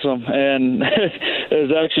was awesome. And it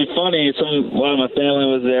was actually funny. A lot of my family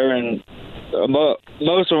was there, and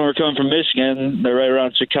most of them were coming from Michigan. They're right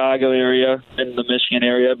around Chicago area, in the Michigan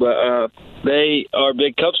area, but they are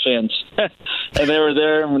big Cubs fans. And they were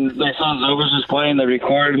there when they saw Zobrist was playing. They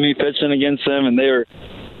recorded me pitching against them, and they were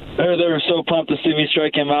so pumped to see me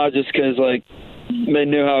strike him out just because, like, they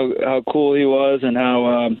knew how cool he was and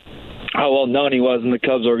how well known he was in the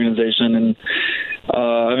Cubs organization. And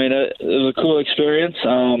I mean, it was a cool experience.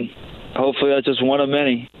 Hopefully that's just one of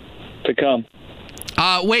many to come.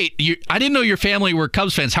 Wait, I didn't know your family were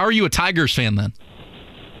Cubs fans. How are you a Tigers fan then?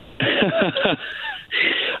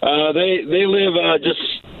 They live just,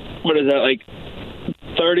 what is that, like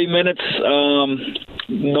 30 minutes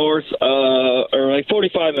north, or like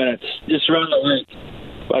 45 minutes, just around the lake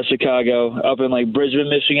by Chicago, up in like Bridgman,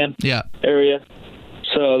 Michigan area.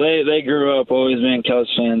 So they grew up always being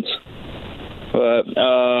Cubs fans. But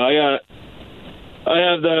I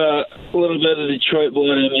have the little bit of Detroit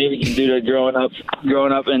blood in me due to growing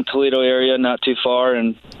up in Toledo area, not too far,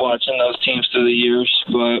 and watching those teams through the years.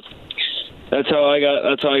 But that's how I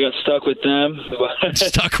got stuck with them.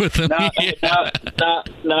 Stuck with them.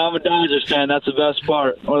 Now I'm a Dodgers fan. That's the best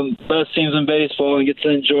part. One of the best teams in baseball, and get to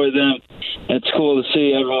enjoy them. It's cool to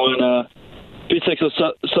see everyone be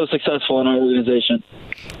so successful in our organization.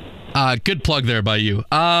 Good plug there by you.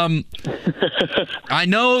 I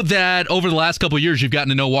know that over the last couple of years you've gotten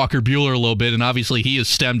to know Walker Buehler a little bit, and obviously he has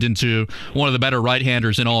stemmed into one of the better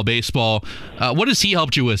right-handers in all baseball. What has he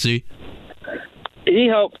helped you with, Z? He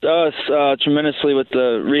helped us tremendously with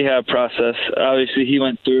the rehab process. Obviously, he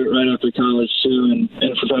went through it right after college, too,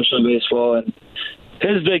 in professional baseball. And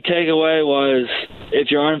his big takeaway was, if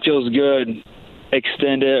your arm feels good,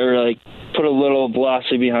 extend it or, like, put a little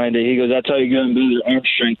velocity behind it. He goes, that's how you're going to build your arm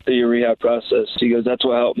strength through your rehab process. He goes, that's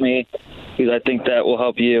what helped me. He goes, I think that will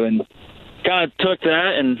help you. And kind of took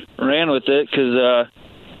that and ran with it because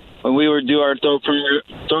when we would do our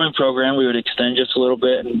throwing program, we would extend just a little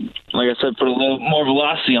bit and, like I said, put a little more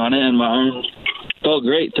velocity on it, and my arm felt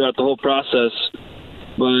great throughout the whole process.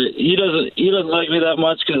 But he doesn't like me that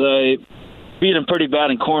much because I beat him pretty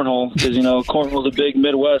bad in cornhole because, cornhole's a big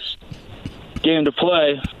Midwest game to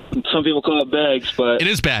play. Some people call it bags, but it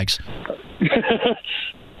is bags.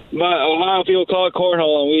 Ohio people call it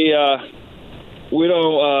cornhole, and we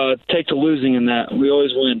don't take to losing in that. We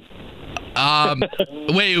always win.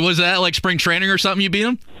 Wait, was that like spring training or something? You beat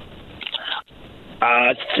him?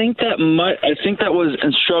 I think that was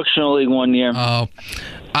instructional league one year. Oh,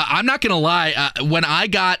 I'm not gonna lie. When I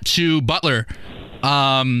got to Butler,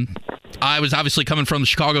 I was obviously coming from the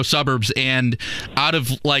Chicago suburbs, and out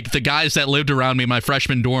of like the guys that lived around me in my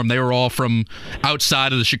freshman dorm, they were all from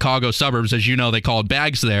outside of the Chicago suburbs. As you know, they call it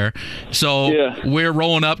bags there. So we're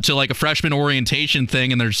rolling up to like a freshman orientation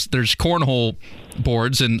thing, and there's cornhole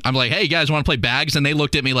boards, and I'm like, hey, you guys want to play bags? And they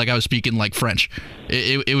looked at me like I was speaking like French.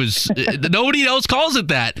 It was nobody else calls it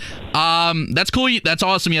that. That's cool. That's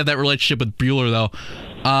awesome. You have that relationship with Buehler, though.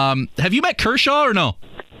 Have you met Kershaw or no?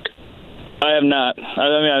 I have not.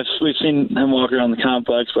 We've seen him walk around the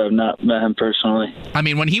complex, but I've not met him personally. I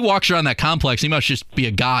mean, when he walks around that complex, he must just be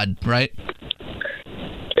a god, right?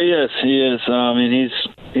 He is.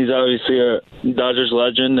 He's obviously a Dodgers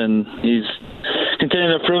legend, and he's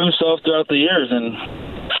continuing to prove himself throughout the years. And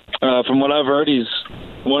from what I've heard, he's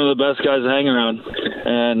one of the best guys to hang around.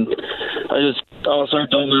 And I also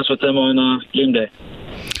don't mess with him on game day.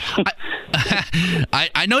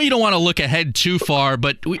 I know you don't want to look ahead too far,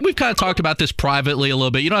 but we've kind of talked about this privately a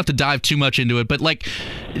little bit. You don't have to dive too much into it, but like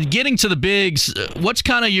getting to the bigs, what's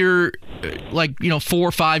kind of your 4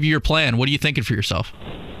 or 5 year plan? What are you thinking for yourself?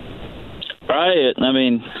 Right.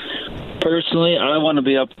 Personally, I want to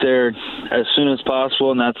be up there as soon as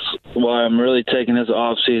possible, and that's why I'm really taking this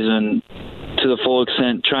off season to the full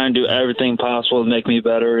extent, trying to do everything possible to make me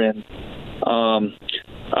better. And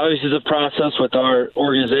obviously, the process with our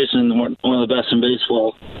organization, one of the best in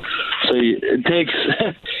baseball. So it takes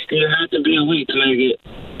you have to be elite to make it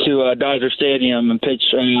to Dodger Stadium and pitch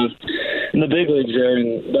in the big leagues there,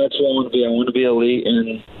 and that's what I want to be. I want to be elite,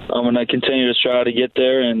 and I'm going to continue to try to get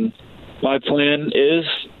there. And my plan is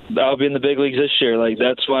I'll be in the big leagues this year. Like,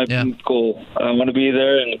 that's my goal. I want to be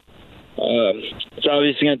there, and it's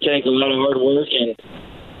obviously going to take a lot of hard work and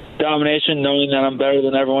domination, knowing that I'm better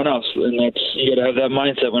than everyone else, and that's, you got to have that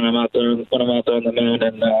mindset when I'm out there on the mound,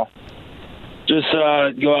 and just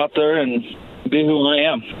go out there and be who I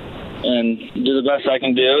am and do the best I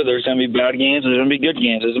can do. There's going to be bad games, there's going to be good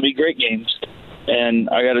games, there's going to be great games, and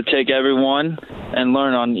I got to take every one and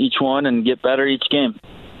learn on each one and get better each game.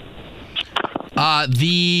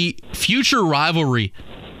 The future rivalry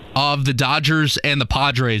of the Dodgers and the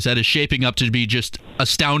Padres that is shaping up to be just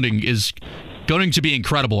astounding is going to be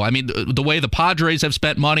incredible. I mean, the way the Padres have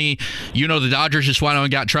spent money, the Dodgers just went out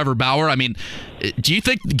and got Trevor Bauer. I mean, do you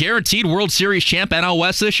think guaranteed World Series champ NL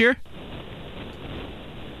West this year?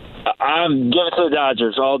 I'm giving it to the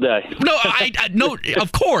Dodgers all day. No, no,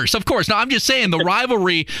 of course. No, I'm just saying the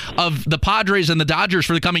rivalry of the Padres and the Dodgers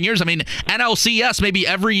for the coming years. I mean, NLCS maybe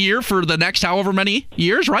every year for the next however many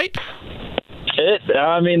years, right?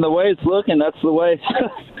 The way it's looking, that's the way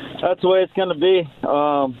it's going to be.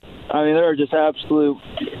 They're just absolute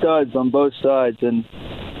studs on both sides, and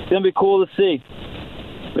it's going to be cool to see.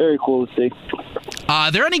 Very cool to see. Are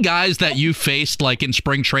there any guys that you faced like in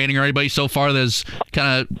spring training or anybody so far that's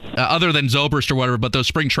kind of other than Zobrist or whatever, but those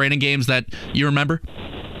spring training games that you remember?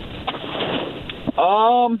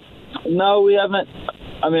 No, we haven't.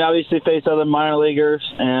 Obviously faced other minor leaguers,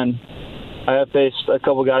 and I have faced a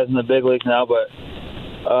couple guys in the big leagues now, but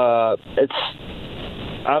I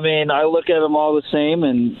look at them all the same,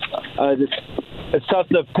 and it's tough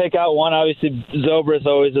to pick out one. Obviously, Zobrist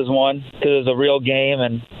always is one because it's a real game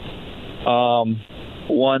and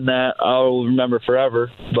one that I'll remember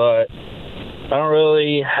forever. But I don't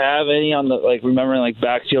really have any on the remembering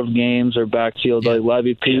backfield games or backfield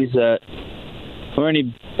levy P's that or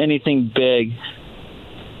anything big.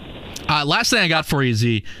 Last thing I got for you,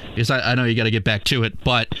 Z, is I know you got to get back to it,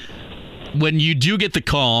 but when you do get the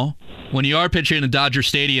call, when you are pitching in Dodger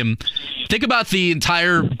Stadium, think about the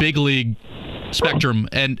entire big league spectrum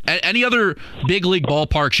and any other big league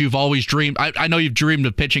ballparks you've always dreamed. I know you've dreamed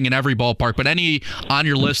of pitching in every ballpark, but any on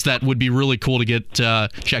your list that would be really cool to get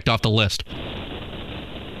checked off the list?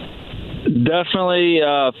 Definitely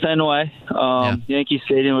Fenway. Yankee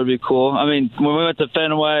Stadium would be cool. When we went to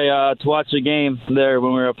Fenway to watch the game there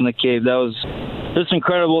when we were up in the cave, that was just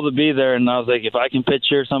incredible to be there. And I was like, if I can pitch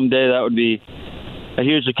here someday, that would be a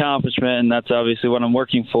huge accomplishment, and that's obviously what I'm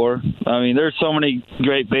working for. There's so many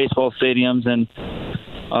great baseball stadiums, and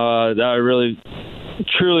that I really,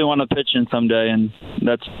 truly want to pitch in someday, and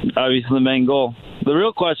that's obviously the main goal. The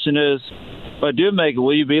real question is, if I do make it,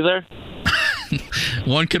 will you be there?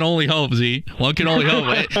 One can only hope, Z. One can only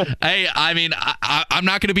hope. Hey, I'm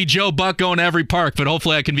not going to be Joe Buck going to every park, but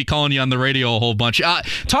hopefully I can be calling you on the radio a whole bunch.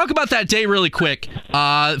 Talk about that day really quick.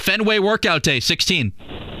 Fenway Workout Day, 16.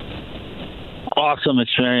 Awesome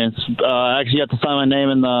experience. I actually got to sign my name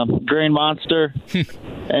in the Green Monster.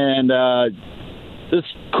 And it's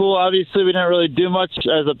cool. Obviously, we didn't really do much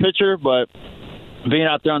as a pitcher, but being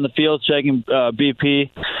out there on the field, checking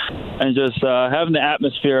BP, and just having the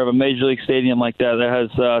atmosphere of a Major League Stadium like that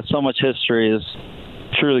has so much history is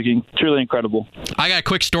truly incredible. I got a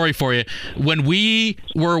quick story for you. When we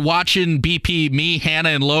were watching BP, me, Hannah,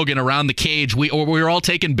 and Logan around the cage, we were all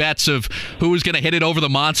taking bets of who was going to hit it over the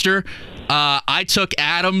monster. I took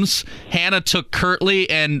Adams, Hannah took Kirtley,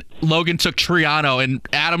 and Logan took Triano, and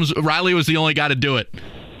Riley was the only guy to do it.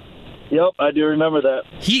 Yep, I do remember that.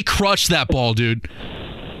 He crushed that ball, dude.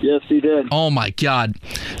 Yes, he did. Oh, my God.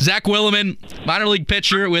 Zach Willeman, minor league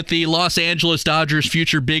pitcher with the Los Angeles Dodgers,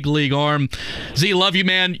 future big league arm. Z, love you,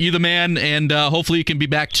 man. You the man, and hopefully you can be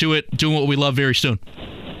back to it, doing what we love very soon.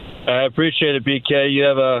 I appreciate it, BK. You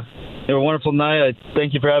have a wonderful night.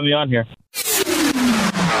 Thank you for having me on here.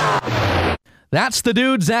 That's the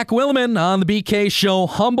dude, Zach Willeman, on the BK Show.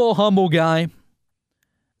 Humble guy.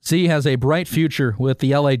 Z has a bright future with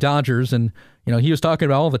the LA Dodgers, and he was talking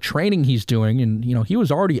about all the training he's doing, and he was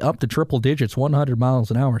already up to triple digits, 100 miles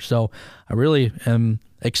an hour. So I really am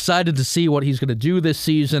excited to see what he's going to do this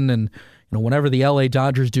season, and whenever the LA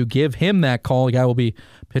Dodgers do give him that call, the guy will be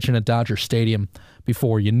pitching at Dodger Stadium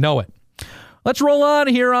before you know it. Let's roll on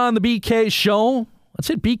here on the BK Show. Let's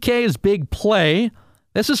hit BK's big play.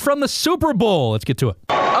 This is from the Super Bowl. Let's get to it.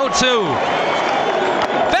 0-2.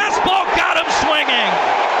 Fastball got him swinging.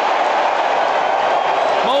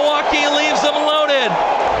 Milwaukee leaves them loaded.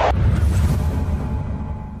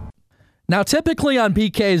 Now, typically on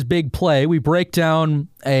BK's big play, we break down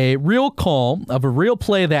a real call of a real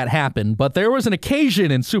play that happened, but there was an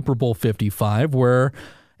occasion in Super Bowl 55 where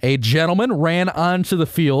a gentleman ran onto the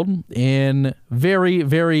field in very,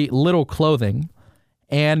 very little clothing.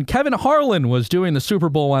 And Kevin Harlan was doing the Super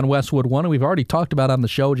Bowl on Westwood One, and we've already talked about on the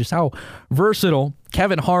show just how versatile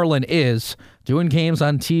Kevin Harlan is, doing games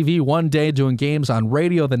on TV one day, doing games on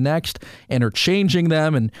radio the next, interchanging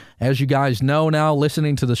them. And as you guys know now,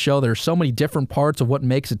 listening to the show, there's so many different parts of what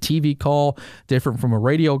makes a TV call different from a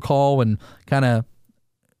radio call, and kind of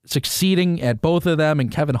succeeding at both of them.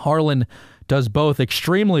 And Kevin Harlan does both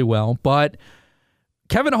extremely well, but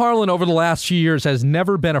Kevin Harlan over the last few years has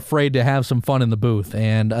never been afraid to have some fun in the booth,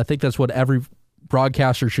 and I think that's what every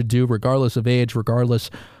broadcaster should do, regardless of age, regardless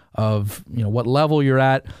of what level you're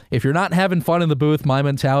at. If you're not having fun in the booth, my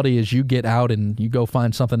mentality is you get out and you go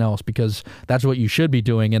find something else, because that's what you should be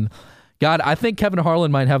doing. And God, I think Kevin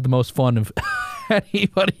Harlan might have the most fun of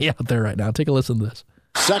anybody out there right now. Take a listen to this.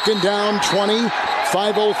 Second down, 20,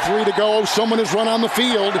 5:03 to go. Someone has run on the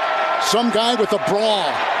field. Some guy with a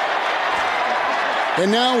brawl.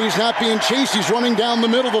 And now he's not being chased. He's running down the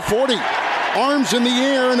middle of the 40. Arms in the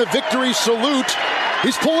air in a victory salute.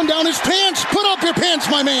 He's pulling down his pants. Put up your pants,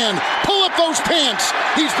 my man. Pull up those pants.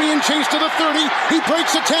 He's being chased to the 30. He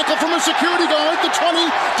breaks a tackle from a security guard. The 20,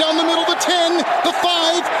 down the middle, the 10, the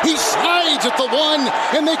 5. He slides at the 1,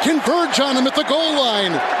 and they converge on him at the goal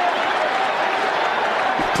line.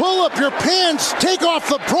 Pull up your pants. Take off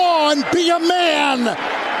the bra and be a man.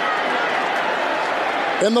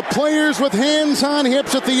 And the players with hands on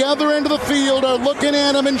hips at the other end of the field are looking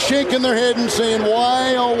at him and shaking their head and saying,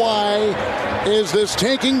 why, oh why, is this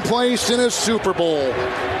taking place in a Super Bowl?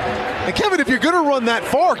 And Kevin, if you're going to run that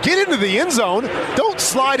far, get into the end zone. Don't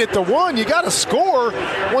slide at the 1. You got to score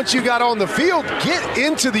once you got on the field. Get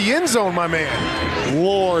into the end zone, my man.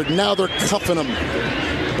 Lord, now they're cuffing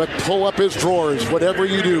him. But pull up his drawers, whatever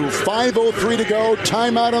you do. 5:03 to go,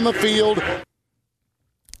 timeout on the field.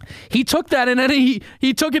 He took that and then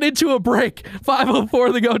he took it into a break.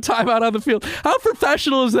 5:04 to go, timeout on the field. How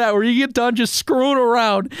professional is that, where you get done just screwing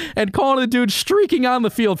around and calling the dude streaking on the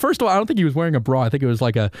field? First of all, I don't think he was wearing a bra. I think it was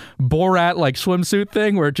like a Borat swimsuit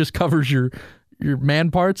thing where it just covers your man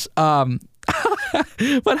parts. But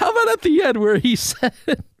how about at the end where he said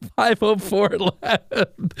 5:04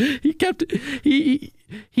 left?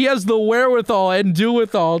 He has the wherewithal and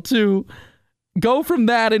do-withal to go from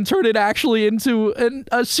that and turn it actually into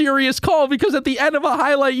a serious call, because at the end of a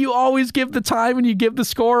highlight, you always give the time and you give the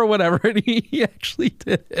score or whatever, and he actually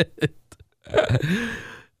did it.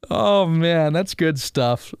 Oh, man, that's good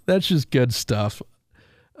stuff. That's just good stuff.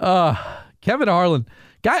 Kevin Harlan,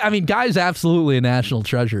 guy's absolutely a national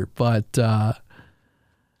treasure, but, I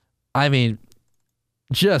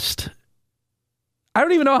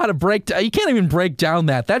don't even know how to break down. You can't even break down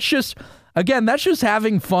that. That's just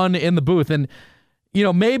having fun in the booth. And,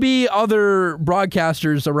 maybe other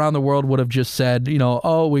broadcasters around the world would have just said,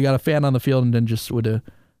 oh, we got a fan on the field, and then just would have,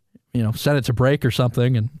 sent it to break or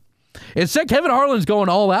something. And instead, Kevin Harlan's going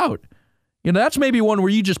all out. That's maybe one where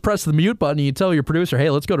you just press the mute button and you tell your producer, hey,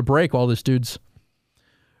 let's go to break while this dude's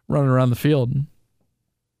running around the field.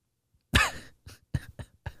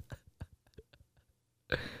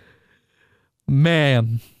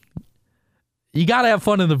 Man, you got to have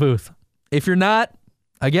fun in the booth. If you're not,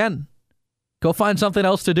 again, go find something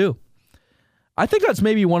else to do. I think that's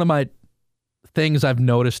maybe one of my things I've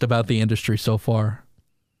noticed about the industry so far,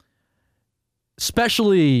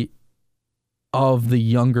 especially of the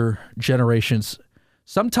younger generations.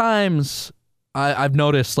 Sometimes I've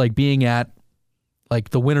noticed, being at,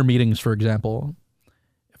 the winter meetings, for example,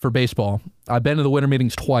 for baseball. I've been to the winter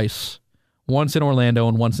meetings twice, once in Orlando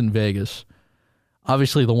and once in Vegas.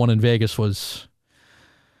 Obviously, the one in Vegas was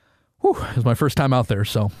my first time out there,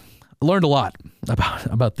 so I learned a lot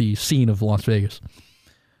about the scene of Las Vegas.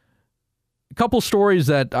 A couple stories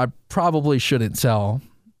that I probably shouldn't tell,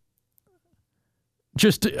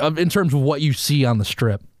 just in terms of what you see on the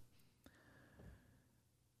Strip.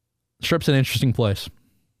 Strip's an interesting place.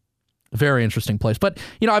 A very interesting place. But,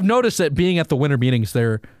 I've noticed that being at the winter meetings,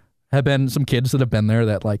 there have been some kids that have been there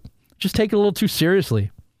that, just take it a little too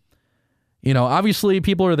seriously. Obviously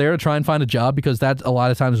people are there to try and find a job, because that a lot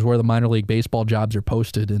of times is where the minor league baseball jobs are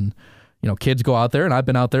posted. And, kids go out there, and I've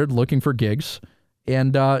been out there looking for gigs.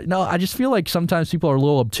 And, I just feel like sometimes people are a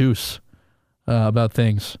little obtuse about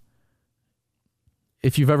things.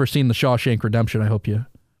 If you've ever seen The Shawshank Redemption, I hope you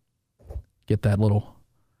get that little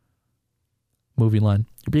movie line.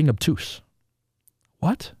 You're being obtuse.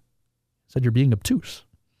 What? I said you're being obtuse.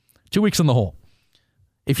 2 weeks in the hole.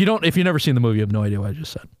 If you've never seen the movie, you have no idea what I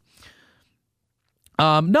just said.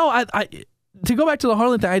 To go back to the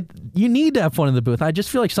Harlan thing, you need to have fun in the booth. I just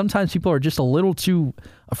feel like sometimes people are just a little too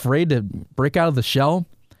afraid to break out of the shell.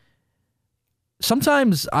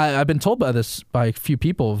 Sometimes I've been told by a few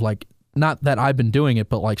people of not that I've been doing it,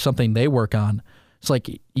 but something they work on. It's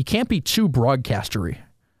you can't be too broadcastery.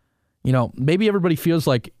 Maybe everybody feels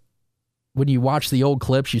like when you watch the old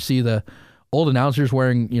clips, you see the old announcers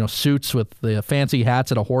wearing, suits with the fancy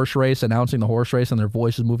hats at a horse race, announcing the horse race, and their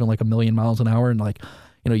voice is moving 1,000,000 miles an hour. And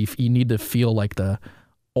you need to feel like the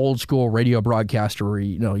old school radio broadcaster where,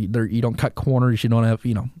 you don't cut corners. You don't have,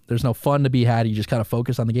 there's no fun to be had. You just kind of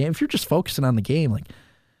focus on the game. If you're just focusing on the game,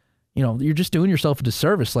 you're just doing yourself a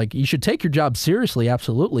disservice. You should take your job seriously.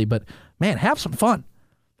 Absolutely. But man, have some fun.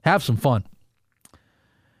 Have some fun.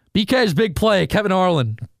 BK's big play. Kevin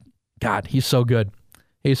Harlan God, he's so good.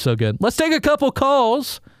 He's so good. Let's take a couple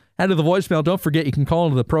calls. Head to the voicemail. Don't forget, you can call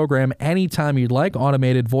into the program anytime you'd like.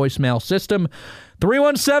 Automated voicemail system.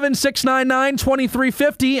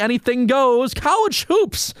 317-699-2350. Anything goes. College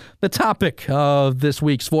hoops, the topic of this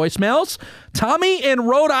week's voicemails. Tommy in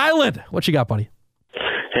Rhode Island. What you got, buddy?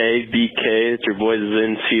 Hey, BK. It's your boy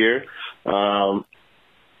Vince here.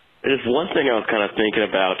 There's one thing I was kind of thinking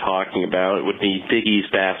about talking about would be Big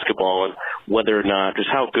East basketball and whether or not, just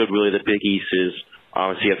how good really the Big East is.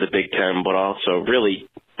 Obviously, you have the Big Ten, but also really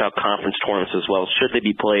about conference tournaments as well. Should they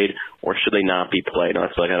be played or should they not be played?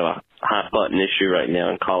 That's like a hot button issue right now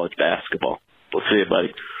in college basketball. We'll see you,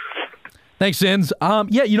 buddy. Thanks, Zins.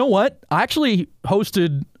 Yeah, you know what? I actually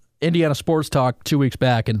hosted Indiana Sports Talk 2 weeks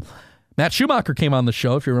back, and Matt Schumacher came on the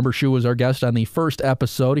show. If you remember, Schu was our guest on the first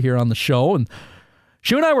episode here on the show, and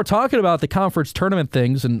Schu and I were talking about the conference tournament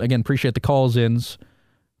things, and again, appreciate the calls-ins,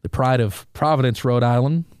 the pride of Providence, Rhode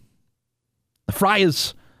Island. The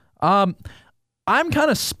Friars. I'm kind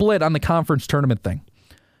of split on the conference tournament thing.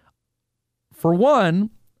 For one,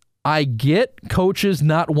 I get coaches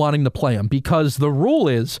not wanting to play them because the rule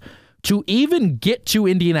is to even get to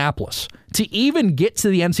Indianapolis, to even get to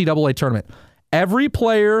the NCAA tournament, every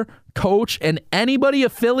player, coach, and anybody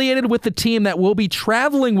affiliated with the team that will be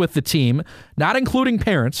traveling with the team, not including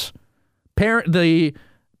parents,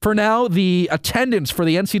 for now, the attendance for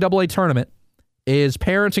the NCAA tournament is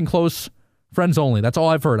parents and close friends only. That's all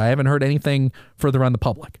I've heard. I haven't heard anything further on the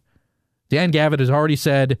public. Dan Gavitt has already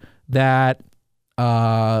said that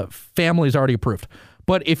family is already approved.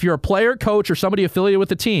 But if you're a player, coach, or somebody affiliated with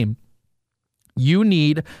the team, you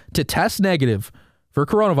need to test negative for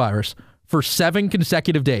coronavirus for 7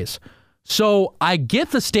 consecutive days. So I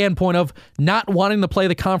get the standpoint of not wanting to play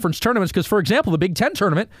the conference tournaments because, for example, the Big Ten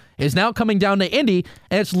tournament is now coming down to Indy,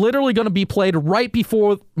 and it's literally going to be played right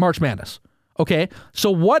before March Madness. Okay?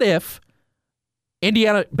 So what if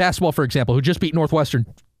Indiana basketball, for example, who just beat Northwestern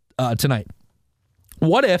tonight.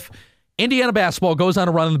 What if Indiana basketball goes on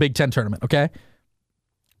a run in the Big Ten tournament, okay?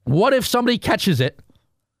 What if somebody catches it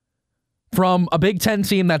from a Big Ten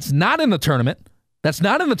team that's not in the tournament, that's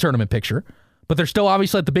not in the tournament picture, but they're still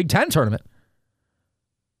obviously at the Big Ten tournament?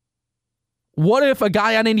 What if a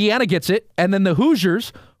guy on Indiana gets it, and then the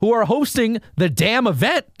Hoosiers, who are hosting the damn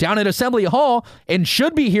event down at Assembly Hall and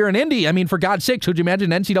should be here in Indy? I mean, for God's sake, could you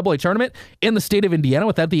imagine an NCAA tournament in the state of Indiana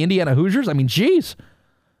without the Indiana Hoosiers? I mean, geez.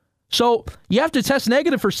 So you have to test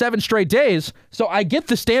negative for 7 straight days. So I get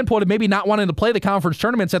the standpoint of maybe not wanting to play the conference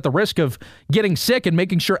tournaments at the risk of getting sick and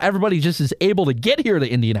making sure everybody just is able to get here to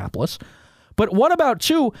Indianapolis. But what about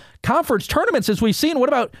 2 conference tournaments as we've seen? What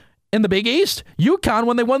about in the Big East? UConn,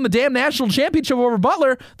 when they won the damn national championship over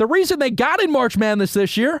Butler, the reason they got in March Madness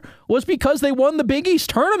this year was because they won the Big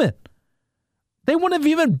East tournament. They wouldn't have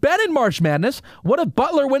even been in March Madness. What if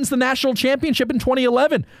Butler wins the national championship in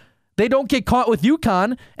 2011? They don't get caught with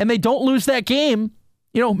UConn, and they don't lose that game,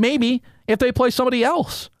 maybe, if they play somebody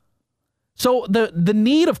else. So the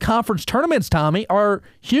need of conference tournaments, Tommy, are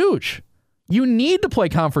huge. You need to play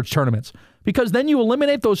conference tournaments because then you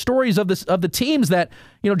eliminate those stories of the teams that,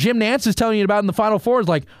 Jim Nantz is telling you about in the Final Four is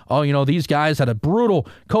like, oh, these guys had a brutal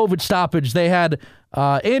COVID stoppage. They had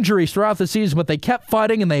injuries throughout the season, but they kept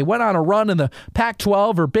fighting and they went on a run in the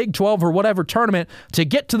Pac-12 or Big 12 or whatever tournament to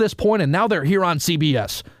get to this point, and now they're here on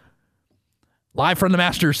CBS. Live from the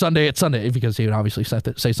Masters Sunday at Sunday, because he would obviously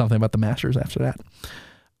say something about the Masters after that.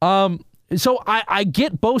 So I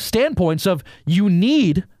get both standpoints of you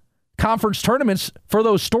need conference tournaments for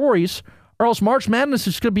those stories, or else March Madness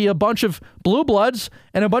is going to be a bunch of blue bloods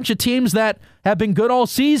and a bunch of teams that have been good all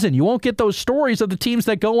season. You won't get those stories of the teams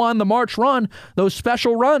that go on the March run, those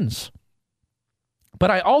special runs. But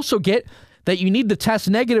I also get that you need to test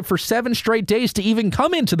negative for 7 straight days to even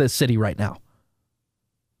come into this city right now.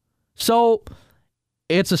 So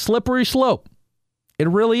it's a slippery slope. It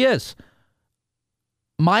really is.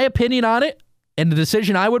 My opinion on it and the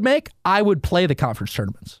decision I would make, I would play the conference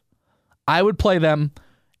tournaments. I would play them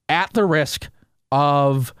at the risk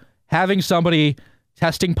of having somebody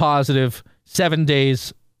testing positive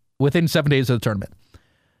within 7 days of the tournament.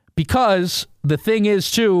 Because the thing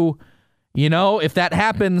is, too, if that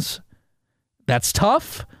happens, that's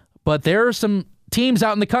tough, but there are some teams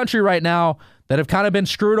out in the country right now that have kind of been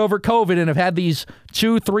screwed over COVID and have had these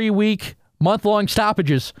 2-3 week, month-long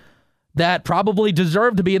stoppages that probably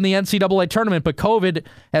deserve to be in the NCAA tournament, but COVID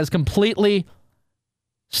has completely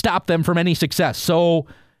stopped them from any success. So,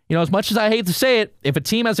 as much as I hate to say it, if a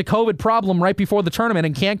team has a COVID problem right before the tournament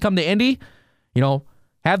and can't come to Indy,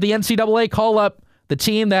 have the NCAA call up the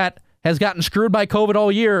team that has gotten screwed by COVID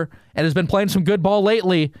all year and has been playing some good ball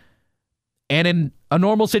lately, and in a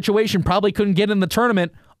normal situation probably couldn't get in the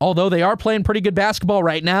tournament Although they are playing pretty good basketball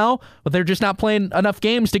right now, but they're just not playing enough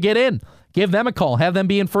games to get in. Give them a call. Have them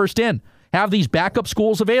be in first in. Have these backup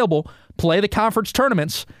schools available. Play the conference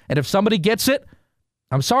tournaments. And if somebody gets it,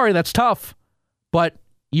 I'm sorry, that's tough. But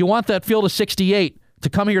you want that field of 68 to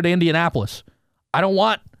come here to Indianapolis. I don't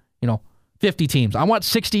want, 50 teams. I want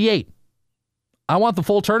 68. I want the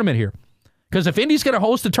full tournament here. Because if Indy's going to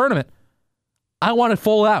host a tournament, I want it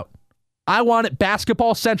full out. I want it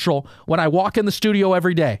basketball central when I walk in the studio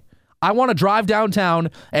every day. I want to drive downtown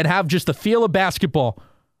and have just the feel of basketball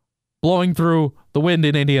blowing through the wind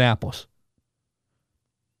in Indianapolis.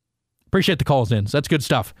 Appreciate the calls in. That's good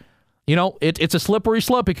stuff. It's a slippery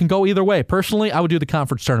slope. It can go either way. Personally, I would do the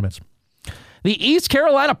conference tournaments. The East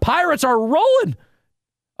Carolina Pirates are rolling.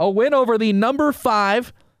 A win over the number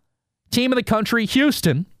 5 team in the country,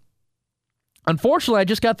 Houston. Unfortunately, I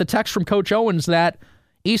just got the text from Coach Owens that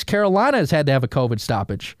East Carolina has had to have a COVID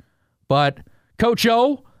stoppage. But Coach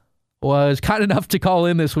O was kind enough to call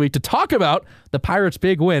in this week to talk about the Pirates'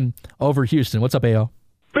 big win over Houston. What's up, AO?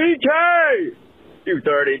 BK! You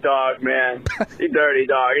dirty dog, man. You dirty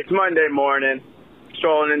dog. It's Monday morning,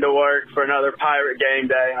 strolling into work for another Pirate game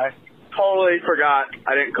day. I totally forgot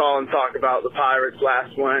I didn't call and talk about the Pirates'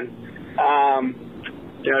 last win.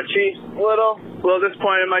 Chiefs, a little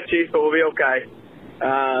disappointed in my Chiefs, but we'll be okay.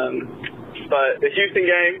 But the Houston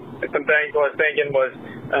game, some things I was thinking was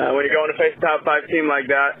when you're going to face a top 5 team like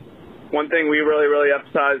that, one thing we really, really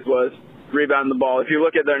emphasized was rebounding the ball. If you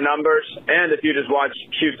look at their numbers, and if you just watch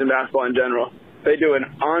Houston basketball in general, they do an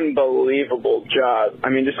unbelievable job. I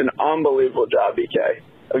mean, just an unbelievable job, BK,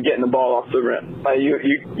 of getting the ball off the rim.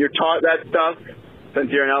 You're taught that stuff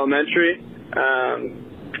since you're in elementary,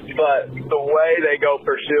 but the way they go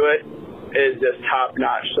pursue it is just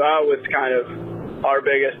top-notch. So that was kind of our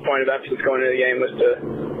biggest point of emphasis going into the game, was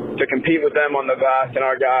to compete with them on the glass, and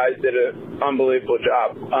our guys did an unbelievable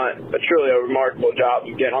job, truly a remarkable job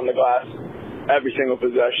of getting on the glass every single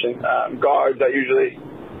possession. Guards that usually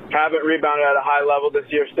haven't rebounded at a high level this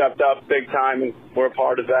year stepped up big time, and we're a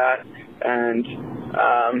part of that. And,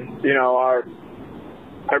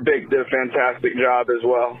 our bigs did a fantastic job as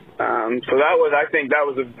well. So I think that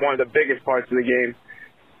was one of the biggest parts of the game,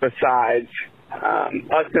 besides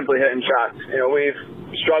us simply hitting shots. We've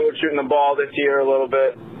struggled shooting the ball this year a little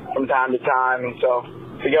bit from time to time, and so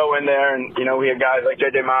to go in there and, we have guys like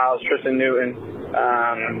J.J. Miles, Tristan Newton,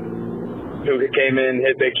 who came in,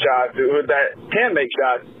 hit big shots, who that can make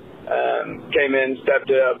shots, came in, stepped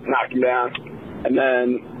it up, knocked him down. And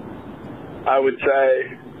then I would say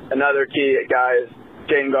another key guy is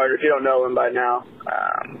Jaden Gardner. If you don't know him by now,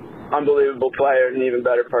 unbelievable player and an even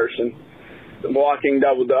better person. Walking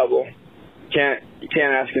double-double. Can't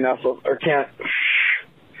ask enough or can't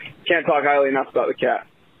talk highly enough about the cat.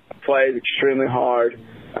 Plays extremely hard.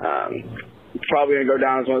 Probably going to go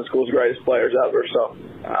down as one of the school's greatest players ever. So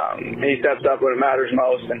he steps up when it matters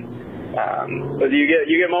most. But you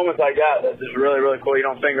get moments like that that's just really, really cool. You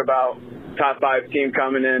don't think about top 5 team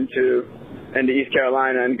coming into East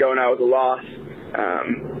Carolina and going out with a loss.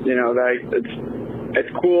 It's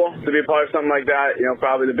cool to be a part of something like that.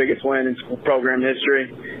 Probably the biggest win in school program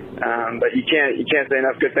history. But you can't say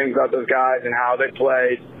enough good things about those guys and how they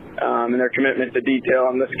played, and their commitment to detail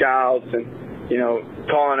on the scouts and,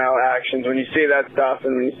 calling out actions. When you see that stuff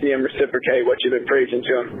and when you see them reciprocate what you've been preaching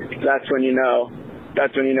to them, that's when you know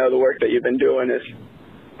the work that you've been doing is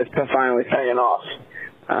finally paying off.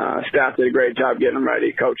 Staff did a great job getting them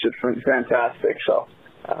ready. Coach is fantastic. So,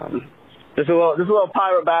 just a little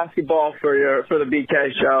Pirate basketball for the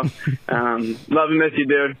BK show. Love and miss you,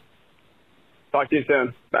 dude. Talk to you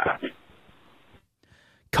soon. Bye.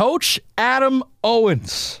 Coach Adam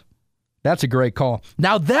Owens. That's a great call.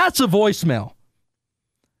 Now that's a voicemail.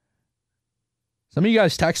 Some of you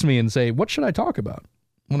guys text me and say, what should I talk about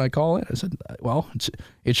when I call in? I said, well,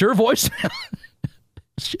 it's your voicemail.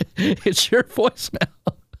 It's your voicemail.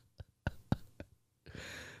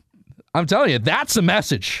 I'm telling you, that's a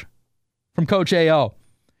message from Coach A.O.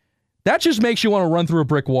 That just makes you want to run through a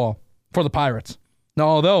brick wall for the Pirates. Now,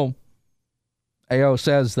 although A.O.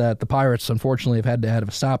 says that the Pirates, unfortunately, have had to have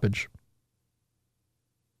a stoppage.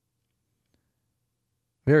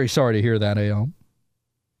 Very sorry to hear that, A.O.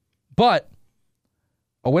 But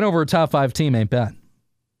a win over a top 5 team ain't bad.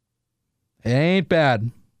 It ain't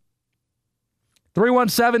bad.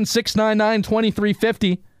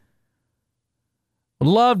 317-699-2350. Would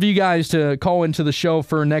love you guys to call into the show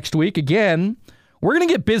for next week. Again, we're going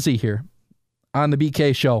to get busy here on the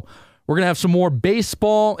BK show. We're going to have some more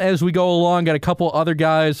baseball as we go along. Got a couple other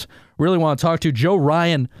guys really want to talk to. Joe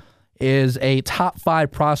Ryan is a top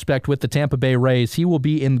 5 prospect with the Tampa Bay Rays. He will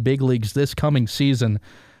be in the big leagues this coming season.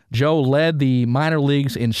 Joe led the minor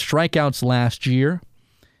leagues in strikeouts last year,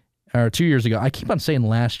 or 2 years ago. I keep on saying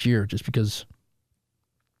last year just because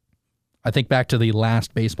I think back to the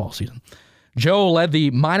last baseball season. Joe led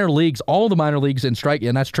the minor leagues, all the minor leagues in strike,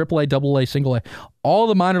 and that's AAA, AA, single A, all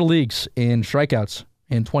the minor leagues in strikeouts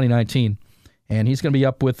in 2019. And he's going to be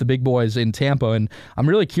up with the big boys in Tampa. And I'm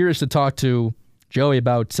really curious to talk to Joey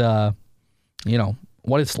about,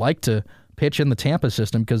 what it's like to pitch in the Tampa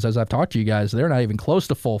system, because as I've talked to you guys, they're not even close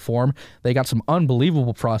to full form. They got some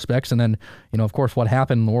unbelievable prospects. And then, of course, what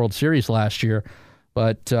happened in the World Series last year.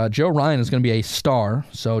 But Joe Ryan is going to be a star.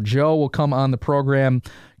 So Joe will come on the program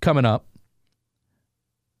coming up.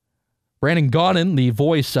 Brandon Gaudin, the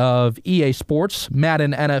voice of EA Sports,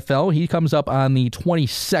 Madden NFL, he comes up on the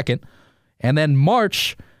 22nd. And then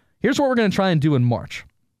March, here's what we're going to try and do in March.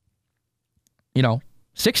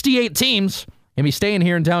 68 teams and be staying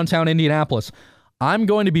here in downtown Indianapolis. I'm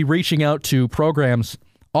going to be reaching out to programs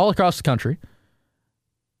all across the country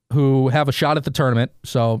who have a shot at the tournament.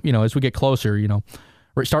 So, as we get closer,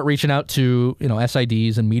 start reaching out to,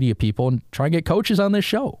 SIDs and media people and try and get coaches on this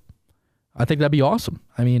show. I think that'd be awesome.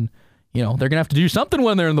 I mean, they're going to have to do something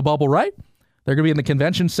when they're in the bubble, right? They're going to be in the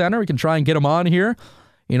convention center. We can try and get them on here.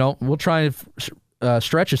 We'll try and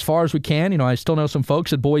stretch as far as we can. I still know some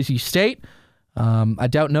folks at Boise State. I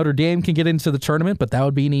doubt Notre Dame can get into the tournament, but that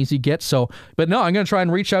would be an easy get. But no, I'm going to try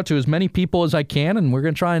and reach out to as many people as I can, and we're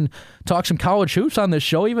going to try and talk some college hoops on this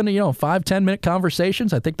show, even, 5-10 minute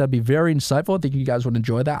conversations. I think that'd be very insightful. I think you guys would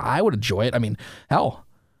enjoy that. I would enjoy it. I mean, hell,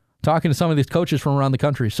 talking to some of these coaches from around the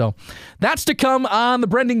country. So that's to come on the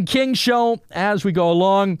Brendan King Show as we go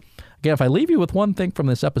along. Again, if I leave you with one thing from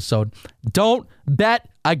this episode, don't bet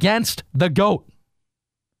against the GOAT.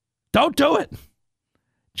 Don't do it.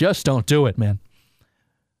 Just don't do it, man.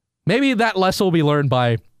 Maybe that lesson will be learned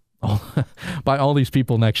by all these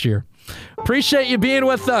people next year. Appreciate you being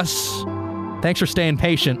with us. Thanks for staying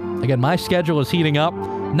patient. Again, my schedule is heating up.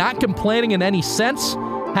 Not complaining in any sense.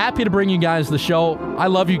 Happy to bring you guys the show. I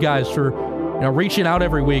love you guys for reaching out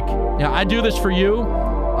every week. I do this for you.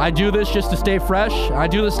 I do this just to stay fresh. I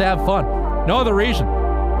do this to have fun. No other reason.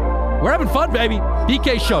 We're having fun, baby.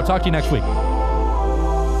 BK Show. Talk to you next week.